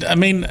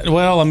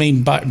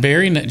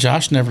 Barry and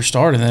Josh never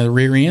started at the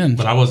rear end.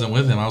 But I wasn't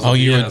with him. I was.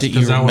 You were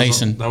with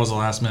Mason. That was a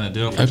last minute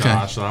deal for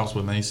Josh, so I was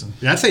with Mason.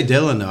 Yeah, I'd say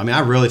Dylan though. I mean,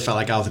 I really felt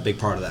like I was a big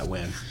part of that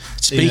win.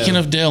 Speaking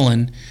of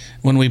Dylan,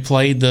 when we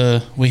played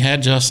we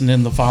had Justin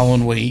in the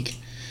following week.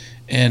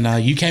 And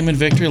you came in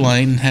victory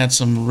lane and had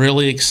some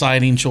really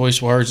exciting choice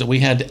words that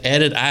we had to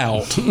edit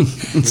out.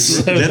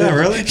 Did I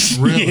really?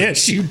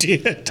 Yes, you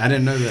did. I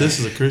didn't know that. This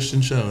is a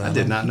Christian show. I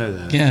did not know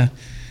that. Yeah,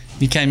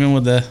 you came in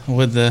with the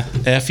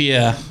F.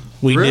 Yeah,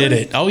 we really? did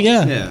it. Oh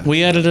yeah,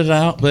 we edited it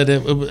out. But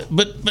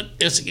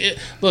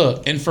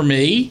look, and for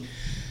me,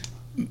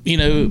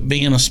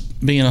 being a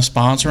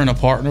sponsor and a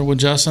partner with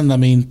Justin, I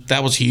mean,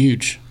 that was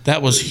huge.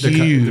 That was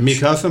huge. The me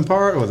cussing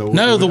part or the win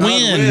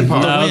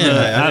part?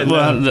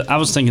 I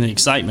was thinking the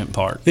excitement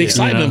part. The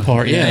excitement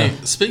part, yeah.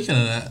 Hey, speaking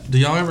of that, do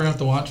y'all ever have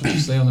to watch what you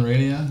say on the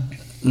radio?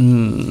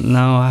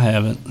 No, I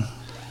haven't.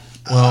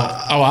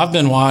 Well, I've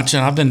been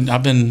watching.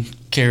 I've been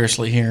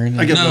carelessly hearing.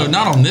 No,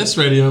 not on this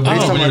radio,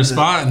 but when you're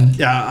spotting.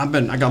 Yeah, I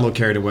got a little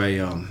carried away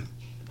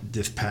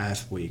this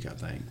past week, I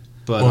think.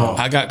 But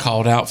I got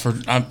called out for.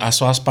 I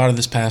spotted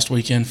this past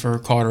weekend for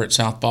Carter at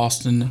South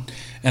Boston,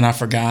 and I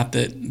forgot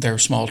that there are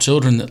small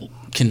children that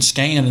can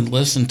scan and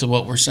listen to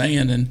what we're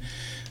saying, and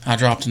I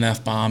dropped an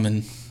F-bomb,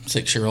 and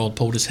 6-year-old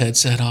pulled his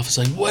headset off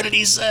and said, "What did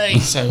he say?"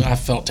 So I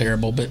felt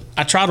terrible, but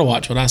I try to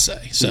watch what I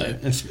say. So,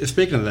 and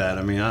speaking of that,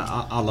 I mean,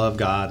 I love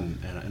God,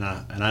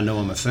 and I know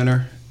I'm a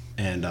sinner,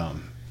 and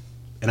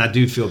I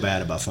do feel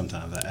bad about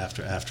sometimes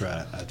after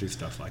I do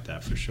stuff like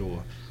that for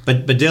sure.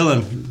 But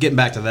Dylan, getting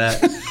back to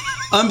that,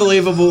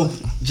 unbelievable.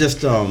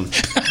 Just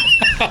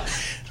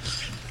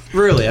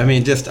really, I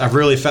mean, I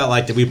really felt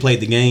like that we played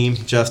the game.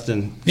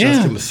 Justin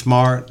was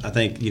smart. I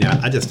think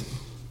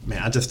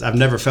I've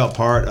never felt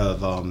part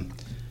of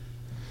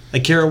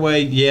like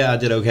Caraway. Yeah, I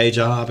did okay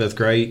job. It was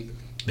great.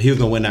 But he was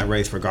going to win that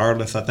race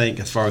regardless, I think,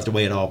 as far as the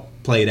way it all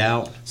played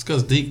out. It's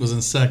because Deke was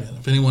in second.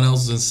 If anyone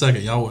else was in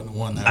second, y'all wouldn't have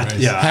won that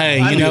race. Hey,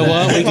 you know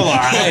what?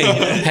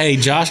 Hey,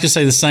 Josh could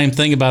say the same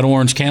thing about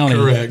Orange County.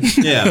 Correct.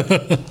 Yeah.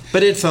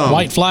 But it's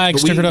White Flag,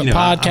 Stickered Up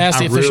Podcast,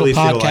 the official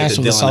podcast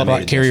of the Solid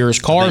Rock Carriers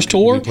Cars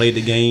Tour. We played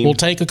the game. We'll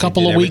take a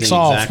couple of weeks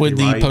off with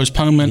the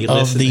postponement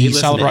of the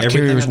Solid Rock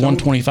Carriers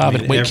 125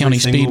 at Wake County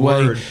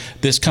Speedway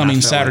this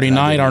coming Saturday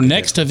night. Our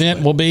next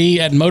event will be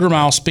at Motor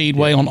Mile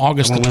Speedway on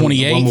August the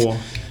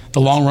 28th. The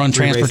Long Run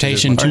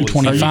Transportation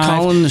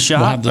 225. The shot?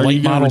 We'll have the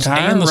late models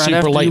and the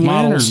super late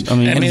models.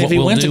 And if he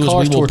went to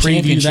Cars Tour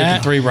Championship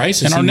in 3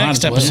 races, in our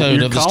next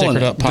episode of the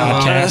Stickered Up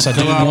Podcast,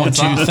 I do want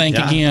to thank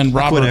again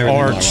Robert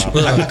Arch,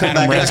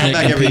 Adam Resnick,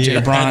 and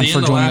PJ Bryan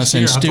for joining us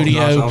in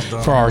studio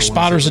for our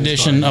Spotters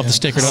edition of the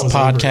Stickered Up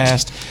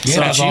Podcast.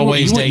 As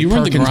always, Dave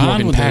Perkins,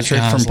 Morgan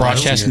Patrick from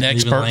Broadcasting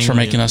Experts for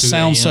making us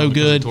sound so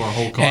good,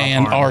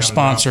 and our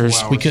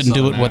sponsors. We couldn't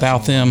do it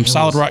without them.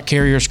 Solid Rock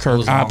Carriers,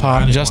 Kirk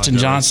iPod, Justin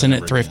Johnson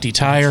at Thrifty Thrifty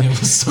Tire,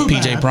 so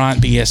PJ bad.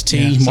 Bryant,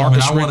 BST, Yeah, so,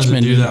 Marcus I wanted to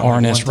Richmond, do that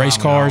one RNS time, Race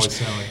and I always Cars,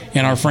 say, like,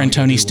 and our friend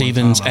Tony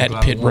Stevens at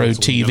Pit Road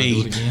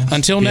TV.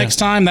 Until next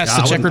time, that's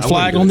the checkered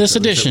flag on this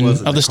edition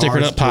of the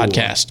Stickered Up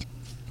Podcast.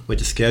 With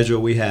the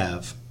schedule we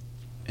have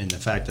and the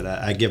fact that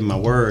I give him my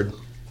word,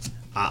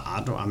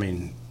 I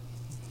mean,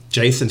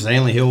 Jason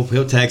Stanley,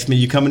 he'll text me,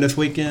 you coming this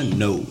weekend?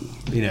 No.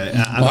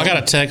 I got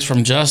a text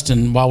from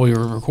Justin while we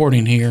were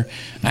recording here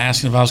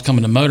asking if I was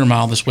coming to Motor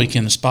Mile this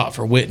weekend to spot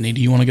for Whitney.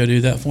 Do you want to go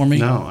do that for me?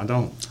 No, I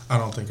don't. I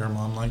don't think her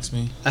mom likes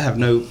me. I have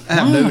no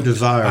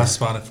desire. I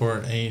spotted for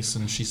her at Ace,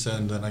 and she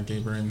said that I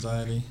gave her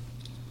anxiety.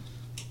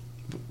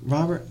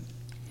 Robert?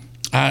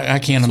 I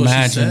can't That's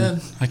what she imagine.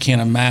 said. I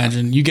can't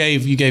imagine. You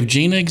gave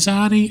Gina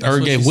anxiety, or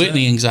you gave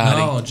Whitney anxiety?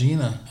 No,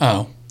 Gina.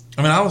 Oh.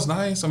 I mean, I was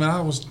nice. I mean, I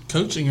was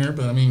coaching her,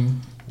 but I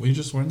mean, we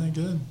just weren't that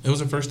good. It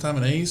was her first time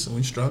at Ace, and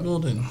we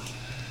struggled. And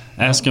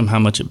ask him how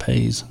much it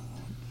pays.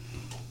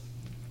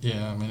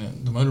 yeah, I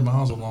mean, the Motor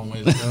Mile's a long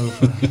way to go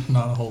for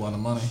not a whole lot of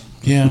money.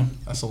 Yeah,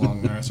 that's a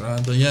long race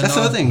ride. But yeah, that's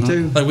the other thing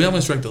too. Like we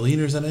almost wrecked the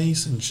leaders at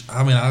Ace, and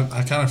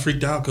I kind of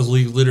freaked out because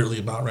we literally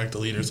about wrecked the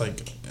leaders,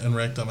 like and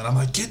wrecked them. And I'm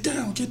like, get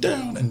down,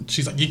 and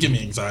she's like, you give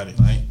me anxiety,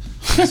 right?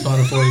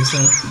 Spotted for you, so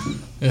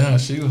yeah,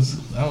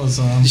 that was.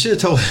 You should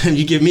have told him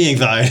you give me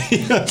anxiety.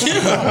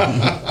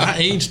 Yeah, I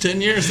aged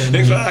 10 years then.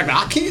 Exactly.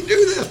 I can't do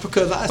this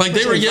because I like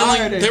they were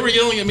yelling. They were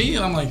yelling at me,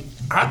 and I'm like,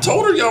 I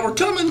told her y'all were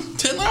coming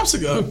 10 laps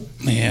ago.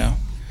 Yeah.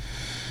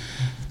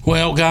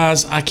 Well,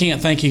 guys, I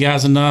can't thank you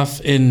guys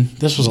enough, and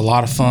this was a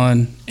lot of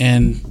fun,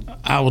 and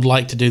I would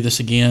like to do this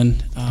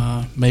again.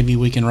 Maybe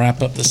we can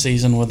wrap up the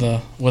season with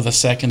a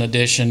second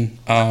edition.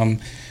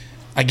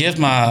 I give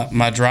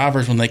my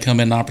drivers when they come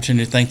in an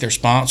opportunity to thank their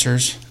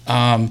sponsors.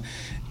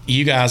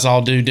 You guys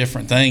all do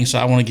different things, so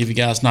I want to give you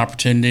guys an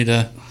opportunity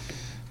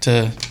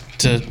to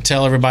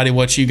tell everybody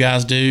what you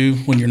guys do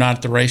when you're not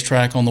at the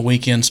racetrack on the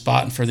weekend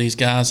spotting for these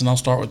guys, and I'll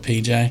start with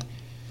PJ.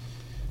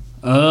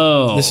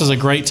 Oh, this is a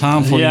great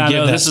time for you to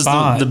give that this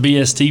spot. Is the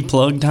BST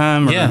plug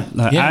time.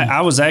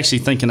 I was actually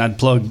thinking I'd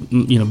plug.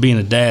 Being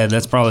a dad,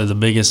 that's probably the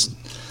biggest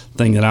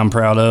thing that I'm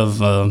proud of.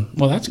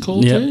 Well, that's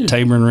cool too.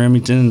 Tabor and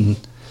Remington.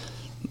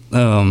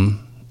 Other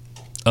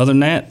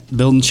than that,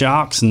 building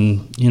shocks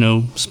and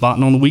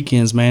spotting on the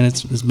weekends, man,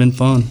 it's been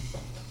fun.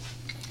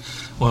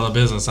 Well, the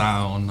business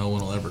I own, no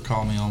one will ever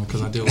call me on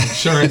because I deal with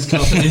insurance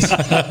companies.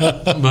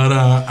 But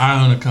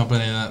I own a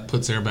company that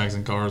puts airbags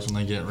in cars when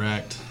they get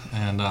wrecked.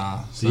 And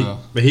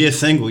but he is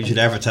single. You should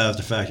advertise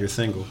the fact you're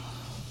single.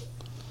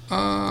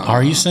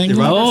 Are you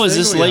single? Oh, is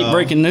this late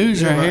breaking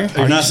news right here?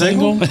 Are you not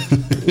single?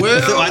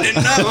 Well, I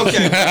didn't know.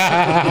 Okay,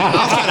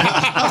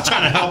 I was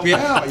trying to help you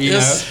out.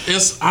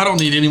 I don't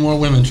need any more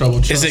women trouble.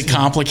 Is it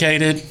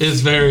complicated?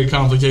 It's very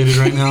complicated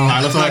right now. All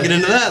right, let's not get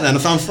into that then.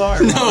 I'm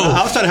sorry. No,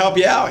 I was trying to help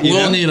you out.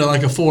 We'll need a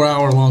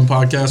 4-hour long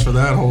podcast for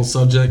that whole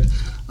subject.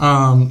 But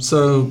no,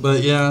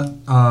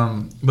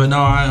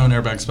 I own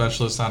airbag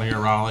specialists out of here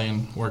in Raleigh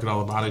and work at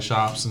all the body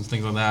shops and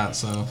things like that.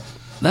 So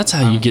that's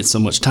how you get so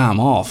much time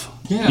off.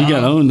 Yeah, you got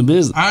to own the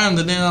business. I am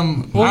the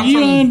damn. Well,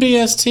 you own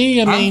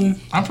BST.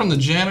 I'm from the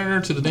janitor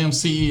to the damn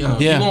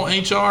CEO. Yeah. You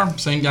want HR?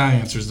 Same guy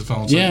answers the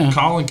phone. So yeah.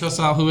 Call and cuss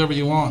out whoever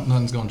you want.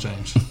 Nothing's gonna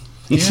change.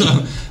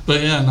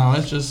 But yeah, no,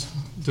 it's just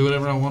do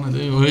whatever I want to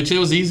do. Which it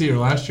was easier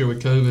last year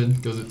with COVID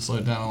because it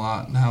slowed down a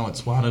lot. Now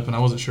it's wide open. I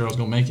wasn't sure I was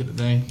gonna make it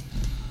today.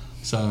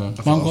 So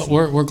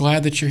we're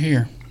glad that you're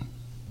here.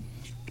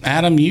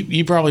 Adam,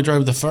 you probably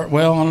drove the first.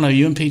 Well, I don't know.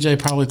 You and PJ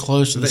probably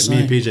close to the same.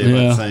 Me and PJ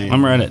about the same.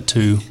 I'm right at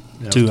 2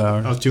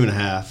 hours. I was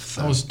 2.5.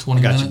 So I was 20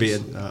 I got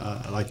minutes.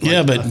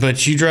 you beat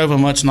but you drove a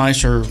much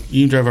nicer.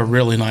 You drove a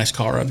really nice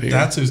car up here.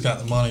 That's who's got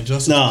the money.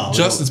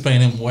 Justin's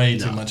paying him way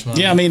too much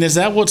money. Yeah, I mean, is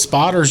that what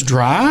spotters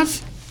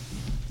drive?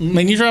 I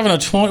mean, you're driving a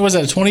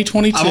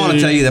 2022? I want to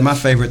tell you that my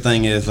favorite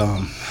thing is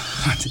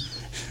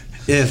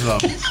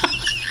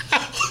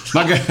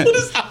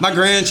my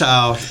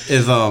grandchild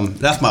is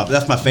that's my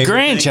favorite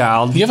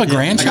grandchild. You have a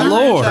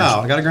grandchild?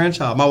 I got a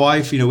grandchild. My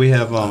wife, we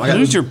have.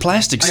 Who's your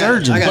plastic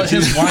surgeon? But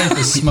his wife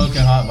is smoking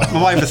hot. My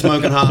wife is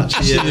smoking hot.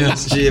 She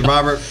is.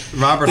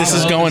 Robert. This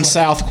is going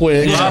south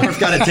quick. Robert's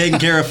got it taken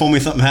care of for me.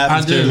 Something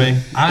happens to me.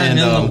 I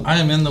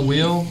am in the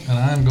wheel, and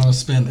I am going to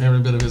spend every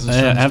bit of his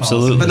insurance. Yeah,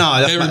 absolutely. But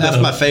no,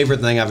 that's my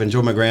favorite thing. I've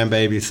enjoyed my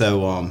grandbaby.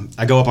 So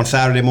I go up on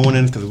Saturday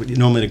mornings because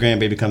normally the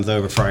grandbaby comes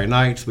over Friday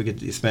nights. We get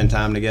to spend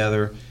time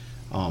together.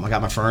 I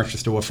got my furniture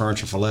store,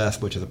 Furniture for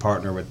Less, which is a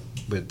partner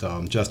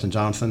with Justin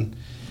Johnson,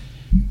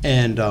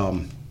 and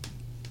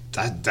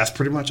that's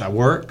pretty much. I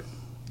work,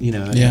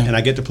 and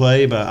I get to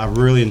play, but I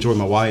really enjoy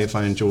my wife.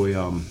 I enjoy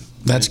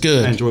that's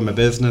good. I enjoy my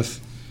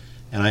business,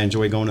 and I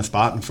enjoy going to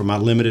spotting for my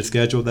limited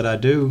schedule that I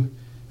do.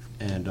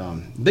 And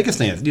the biggest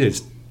thing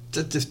is,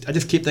 I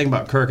just keep thinking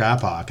about Kirk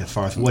Ipock as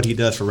far as what he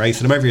does for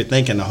racing. I'm over here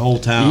thinking the whole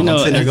time. I'm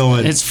sitting there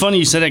going. It's funny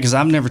you said that because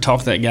I've never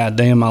talked to that guy a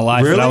day in my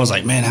life. Really? But I was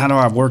like, man, how do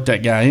I work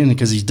that guy in?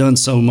 Because he's done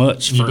so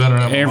much for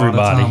everybody.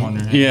 A lot of time on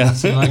your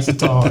hands. He likes to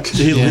talk.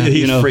 He's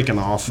freaking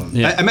awesome.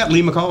 Yeah. I met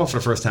Lee McCall for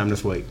the first time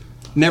this week.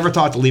 Never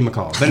talked to Lee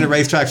McCall. Been in the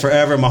racetrack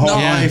forever, my whole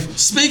life.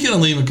 Speaking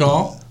of Lee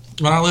McCall,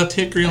 when I left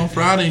Hickory on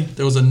Friday,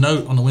 there was a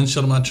note on the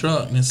windshield of my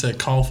truck, and it said,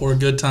 "Call for a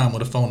good time"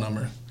 with a phone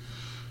number.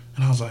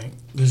 And I was like,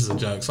 this is a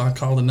joke. So I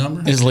called the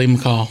number. It's Lee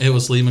McCall. It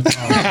was Lee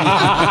McCall.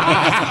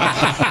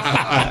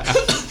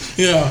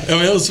 Yeah, I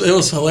mean, it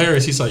was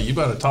hilarious. He's like, "You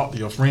better talk to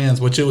your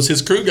friends," which it was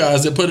his crew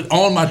guys that put it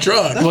on my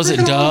truck. Was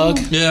it Doug?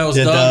 Yeah, it was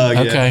Doug.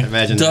 Okay. Yeah,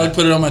 imagine Doug that.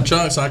 put it on my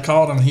truck, so I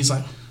called him, and he's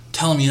like,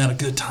 "Tell him you had a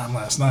good time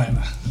last night."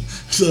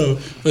 So,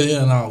 but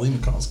yeah, no, Lee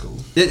McCall's cool.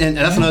 And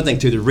that's another thing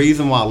too. The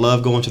reason why I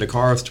love going to the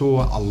Cars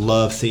Tour, I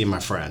love seeing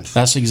my friends.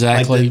 That's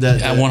exactly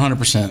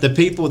 100%. The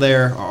people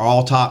there are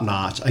all top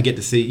notch. I get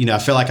to see. I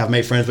feel like I've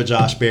made friends with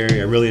Josh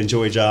Berry. I really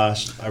enjoy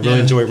Josh. I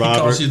really enjoy Robert. He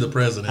calls you the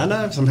president. I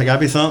know. Something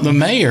gotta be something. The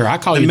mayor. I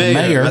call you the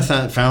mayor.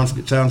 That sounds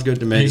good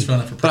to me. He's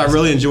running for but I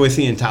really enjoy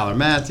seeing Tyler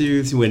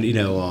Matthews when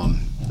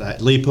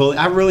Lee Pulley.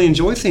 I really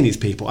enjoy seeing these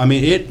people. I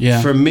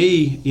mean, for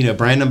me,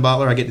 Brandon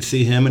Butler. I get to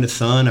see him and his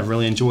son. I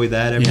really enjoy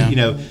that.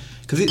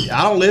 Because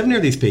I don't live near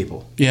these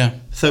people. Yeah.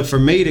 So for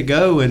me to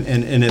go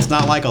and it's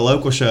not like a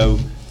local show,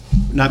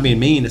 not being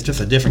mean, it's just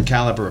a different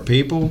caliber of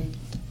people.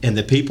 And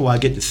the people I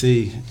get to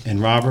see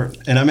and Robert.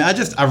 And I mean,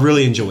 I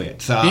really enjoy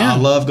it. So I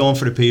love going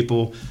for the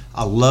people.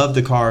 I love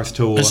the Cars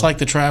Tour. It's like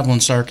the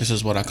traveling circus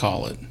is what I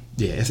call it.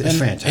 Yeah, it's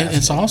fantastic.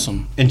 It's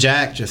awesome. And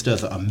Jack just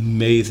does an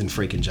amazing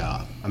freaking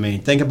job. I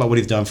mean, think about what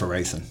he's done for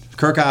racing.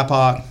 Kirk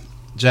Ipock,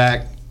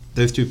 Jack,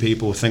 those two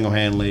people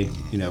single-handedly,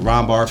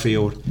 Ron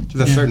Barfield.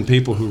 There's certain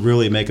people who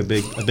really make a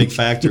big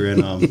factor in.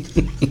 Do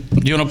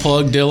you want to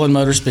plug Dylan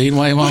Motor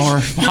Speedway while we're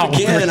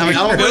again? I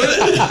don't go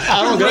there.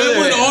 I don't go there.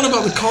 Went on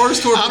about the Cars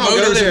Tour. I don't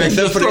go there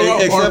except for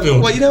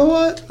well, you know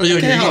what? Are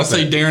you going to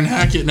say Darren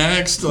Hackett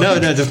next? No,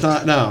 just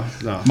not. No.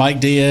 Mike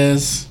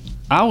Diaz.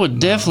 I would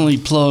definitely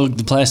plug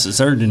the plastic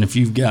surgeon if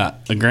you've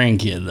got a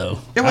grandkid, though.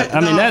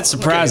 I mean, that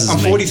surprises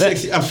me.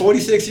 I'm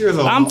 46 years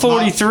old. I'm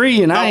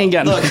 43, and I ain't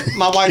got. Look,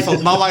 my wife's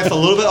a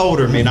little bit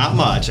older than me, not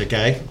much.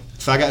 Okay,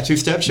 so I got 2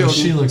 stepchildren.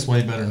 She looks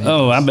way better than me.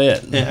 Oh, I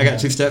bet. Yeah, I got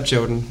 2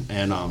 stepchildren,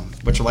 and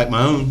which are like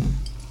my own,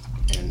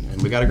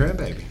 and we got a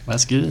grandbaby.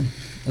 That's good.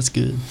 That's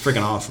good.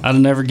 Freaking awesome. I'd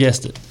have never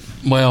guessed it.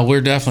 Well, we're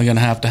definitely going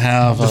to have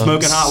a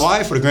smoking hot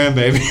wife with a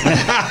grandbaby.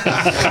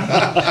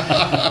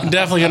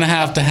 Definitely going to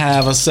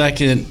have a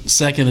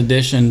second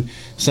edition,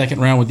 second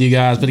round with you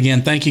guys. But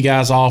again, thank you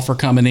guys all for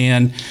coming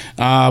in.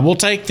 We'll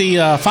take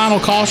the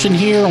final caution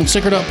here on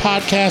Stickered Up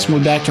Podcast, and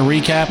we'll be back to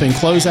recap and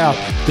close out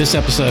this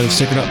episode of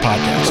Stickered Up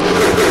Podcast.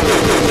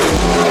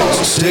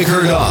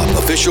 Stickered Up,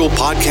 official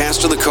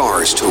podcast of the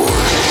Cars Tour.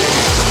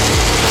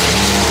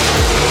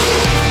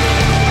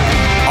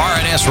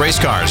 RNS Race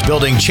Cars,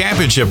 building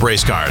championship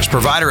race cars,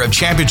 provider of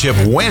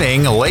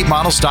championship-winning late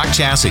model stock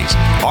chassis.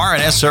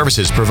 RNS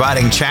Services,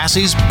 providing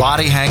chassis,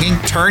 body hanging,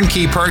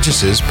 turnkey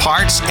purchases,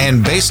 parts,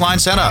 and baseline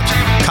setups.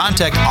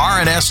 Contact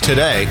RNS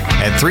today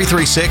at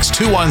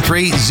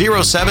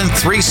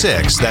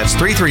 336-213-0736. That's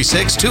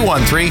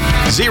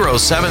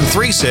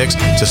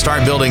 336-213-0736 to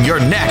start building your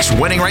next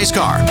winning race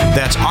car.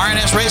 That's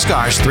RNS Race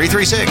Cars,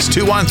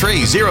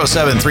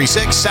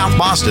 336-213-0736, South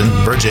Boston,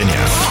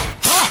 Virginia.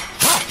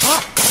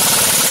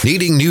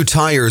 Needing new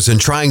tires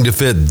and trying to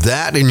fit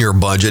that in your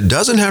budget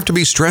doesn't have to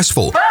be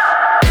stressful.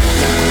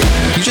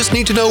 You just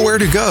need to know where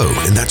to go,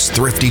 and that's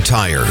Thrifty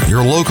Tire,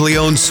 your locally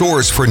owned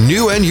source for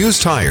new and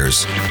used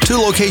tires. 2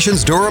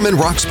 locations, Durham and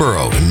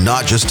Roxborough, and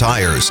not just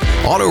tires.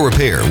 Auto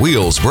repair,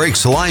 wheels,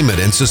 brakes,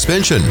 alignment, and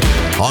suspension.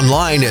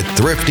 Online at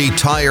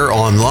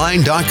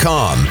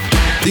thriftytireonline.com.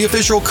 The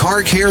official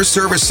car care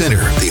service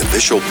center, the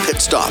official pit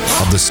stop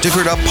of the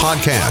Stickered Up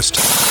Podcast.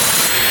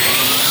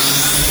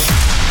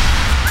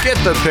 Get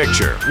the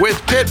picture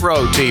with Pit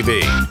Road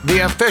TV, the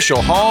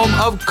official home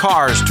of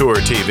Cars Tour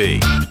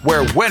TV,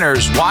 where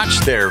winners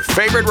watch their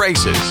favorite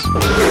races.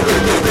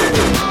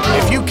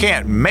 If you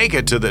can't make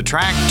it to the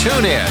track,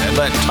 tune in and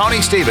let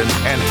Tony Stephen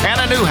and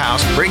Hannah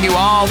Newhouse bring you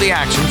all the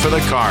action for the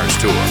Cars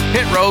Tour.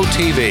 Pit Road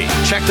TV.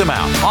 Check them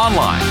out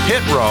online,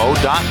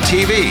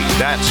 pitrow.tv.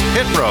 That's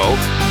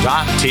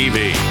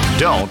pitrow.tv.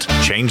 Don't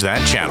change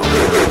that channel.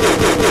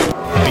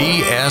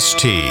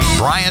 BST,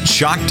 Bryant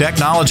Shock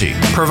Technology,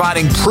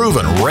 providing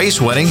proven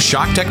race-winning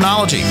shock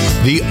technology.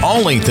 The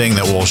only thing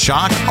that will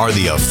shock are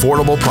the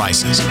affordable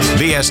prices.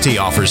 BST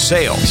offers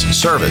sales,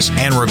 service,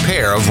 and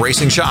repair of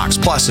racing shocks,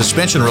 plus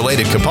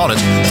suspension-related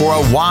components for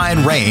a wide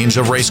range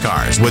of race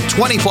cars. With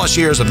 20-plus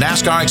years of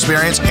NASCAR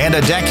experience and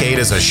a decade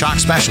as a shock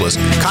specialist,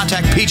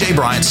 contact PJ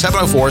Bryant,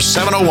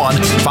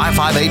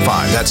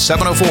 704-701-5585. That's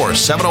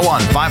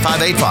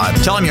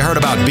 704-701-5585. Tell him you heard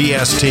about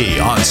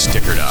BST on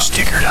Stickered Up.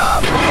 Stickered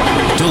Up.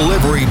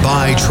 Delivery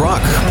by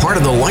truck, part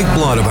of the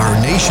lifeblood of our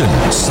nation.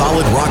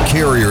 Solid Rock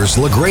Carriers,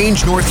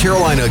 LaGrange, North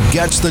Carolina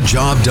gets the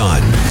job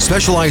done,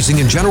 specializing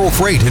in general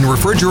freight and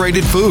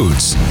refrigerated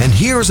foods. And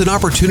here's an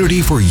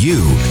opportunity for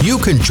you. You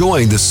can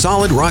join the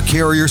Solid Rock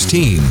Carriers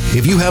team.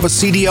 If you have a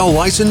CDL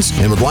license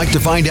and would like to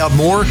find out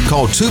more,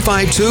 call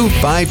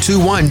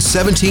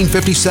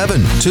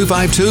 252-521-1757.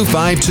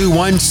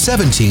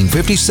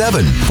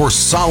 252-521-1757 for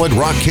Solid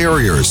Rock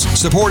Carriers,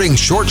 supporting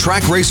short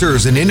track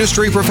racers and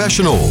industry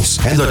professionals,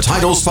 and the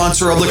title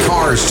sponsor of the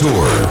Cars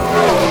Tour.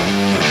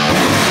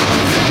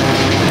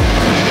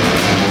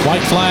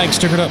 White Flag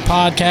Stickered Up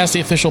Podcast, the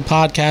official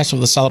podcast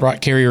of the Solid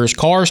Rock Carriers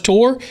Cars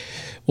Tour.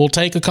 We'll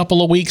take a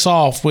couple of weeks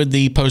off with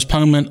the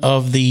postponement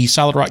of the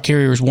Solid Rock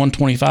Carriers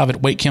 125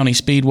 at Wake County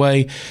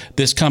Speedway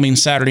this coming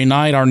Saturday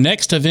night. Our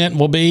next event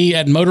will be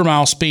at Motor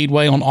Mile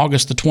Speedway on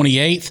August the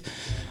 28th.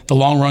 The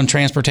Long Run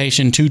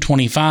Transportation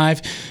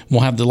 225.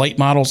 We'll have the late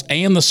models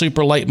and the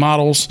super late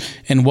models.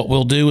 And what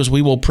we'll do is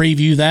we will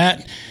preview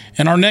that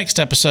in our next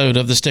episode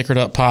of the Stickered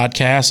Up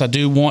Podcast. I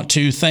do want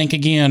to thank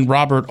again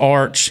Robert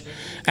Arch,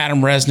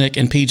 Adam Resnick,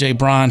 and PJ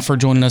Bryan for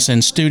joining us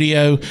in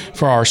studio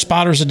for our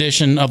Spotters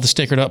edition of the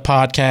Stickered Up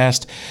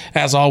Podcast.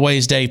 As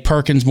always, Dave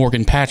Perkins,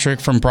 Morgan Patrick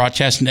from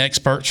Broadcasting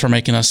Experts for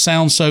making us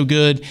sound so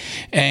good.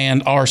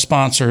 And our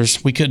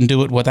sponsors, we couldn't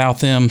do it without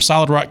them.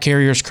 Solid Rock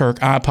Carriers, Kirk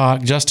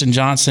Ipock, Justin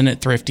Johnson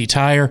at Thrifty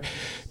Tire,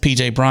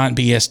 PJ Bryant,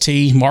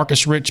 BST,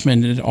 Marcus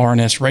Richmond at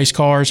RNS Race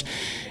Cars,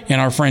 and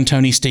our friend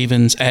Tony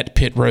Stevens at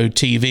Pit Road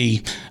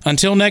TV.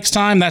 Until next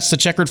time, that's the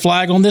checkered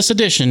flag on this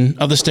edition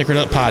of the Stickered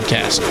Up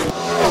Podcast.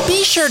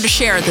 Be sure to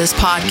share this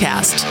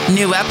podcast.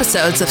 New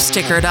episodes of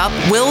Stickered Up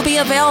will be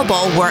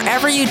available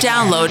wherever you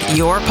download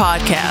your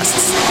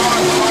podcasts.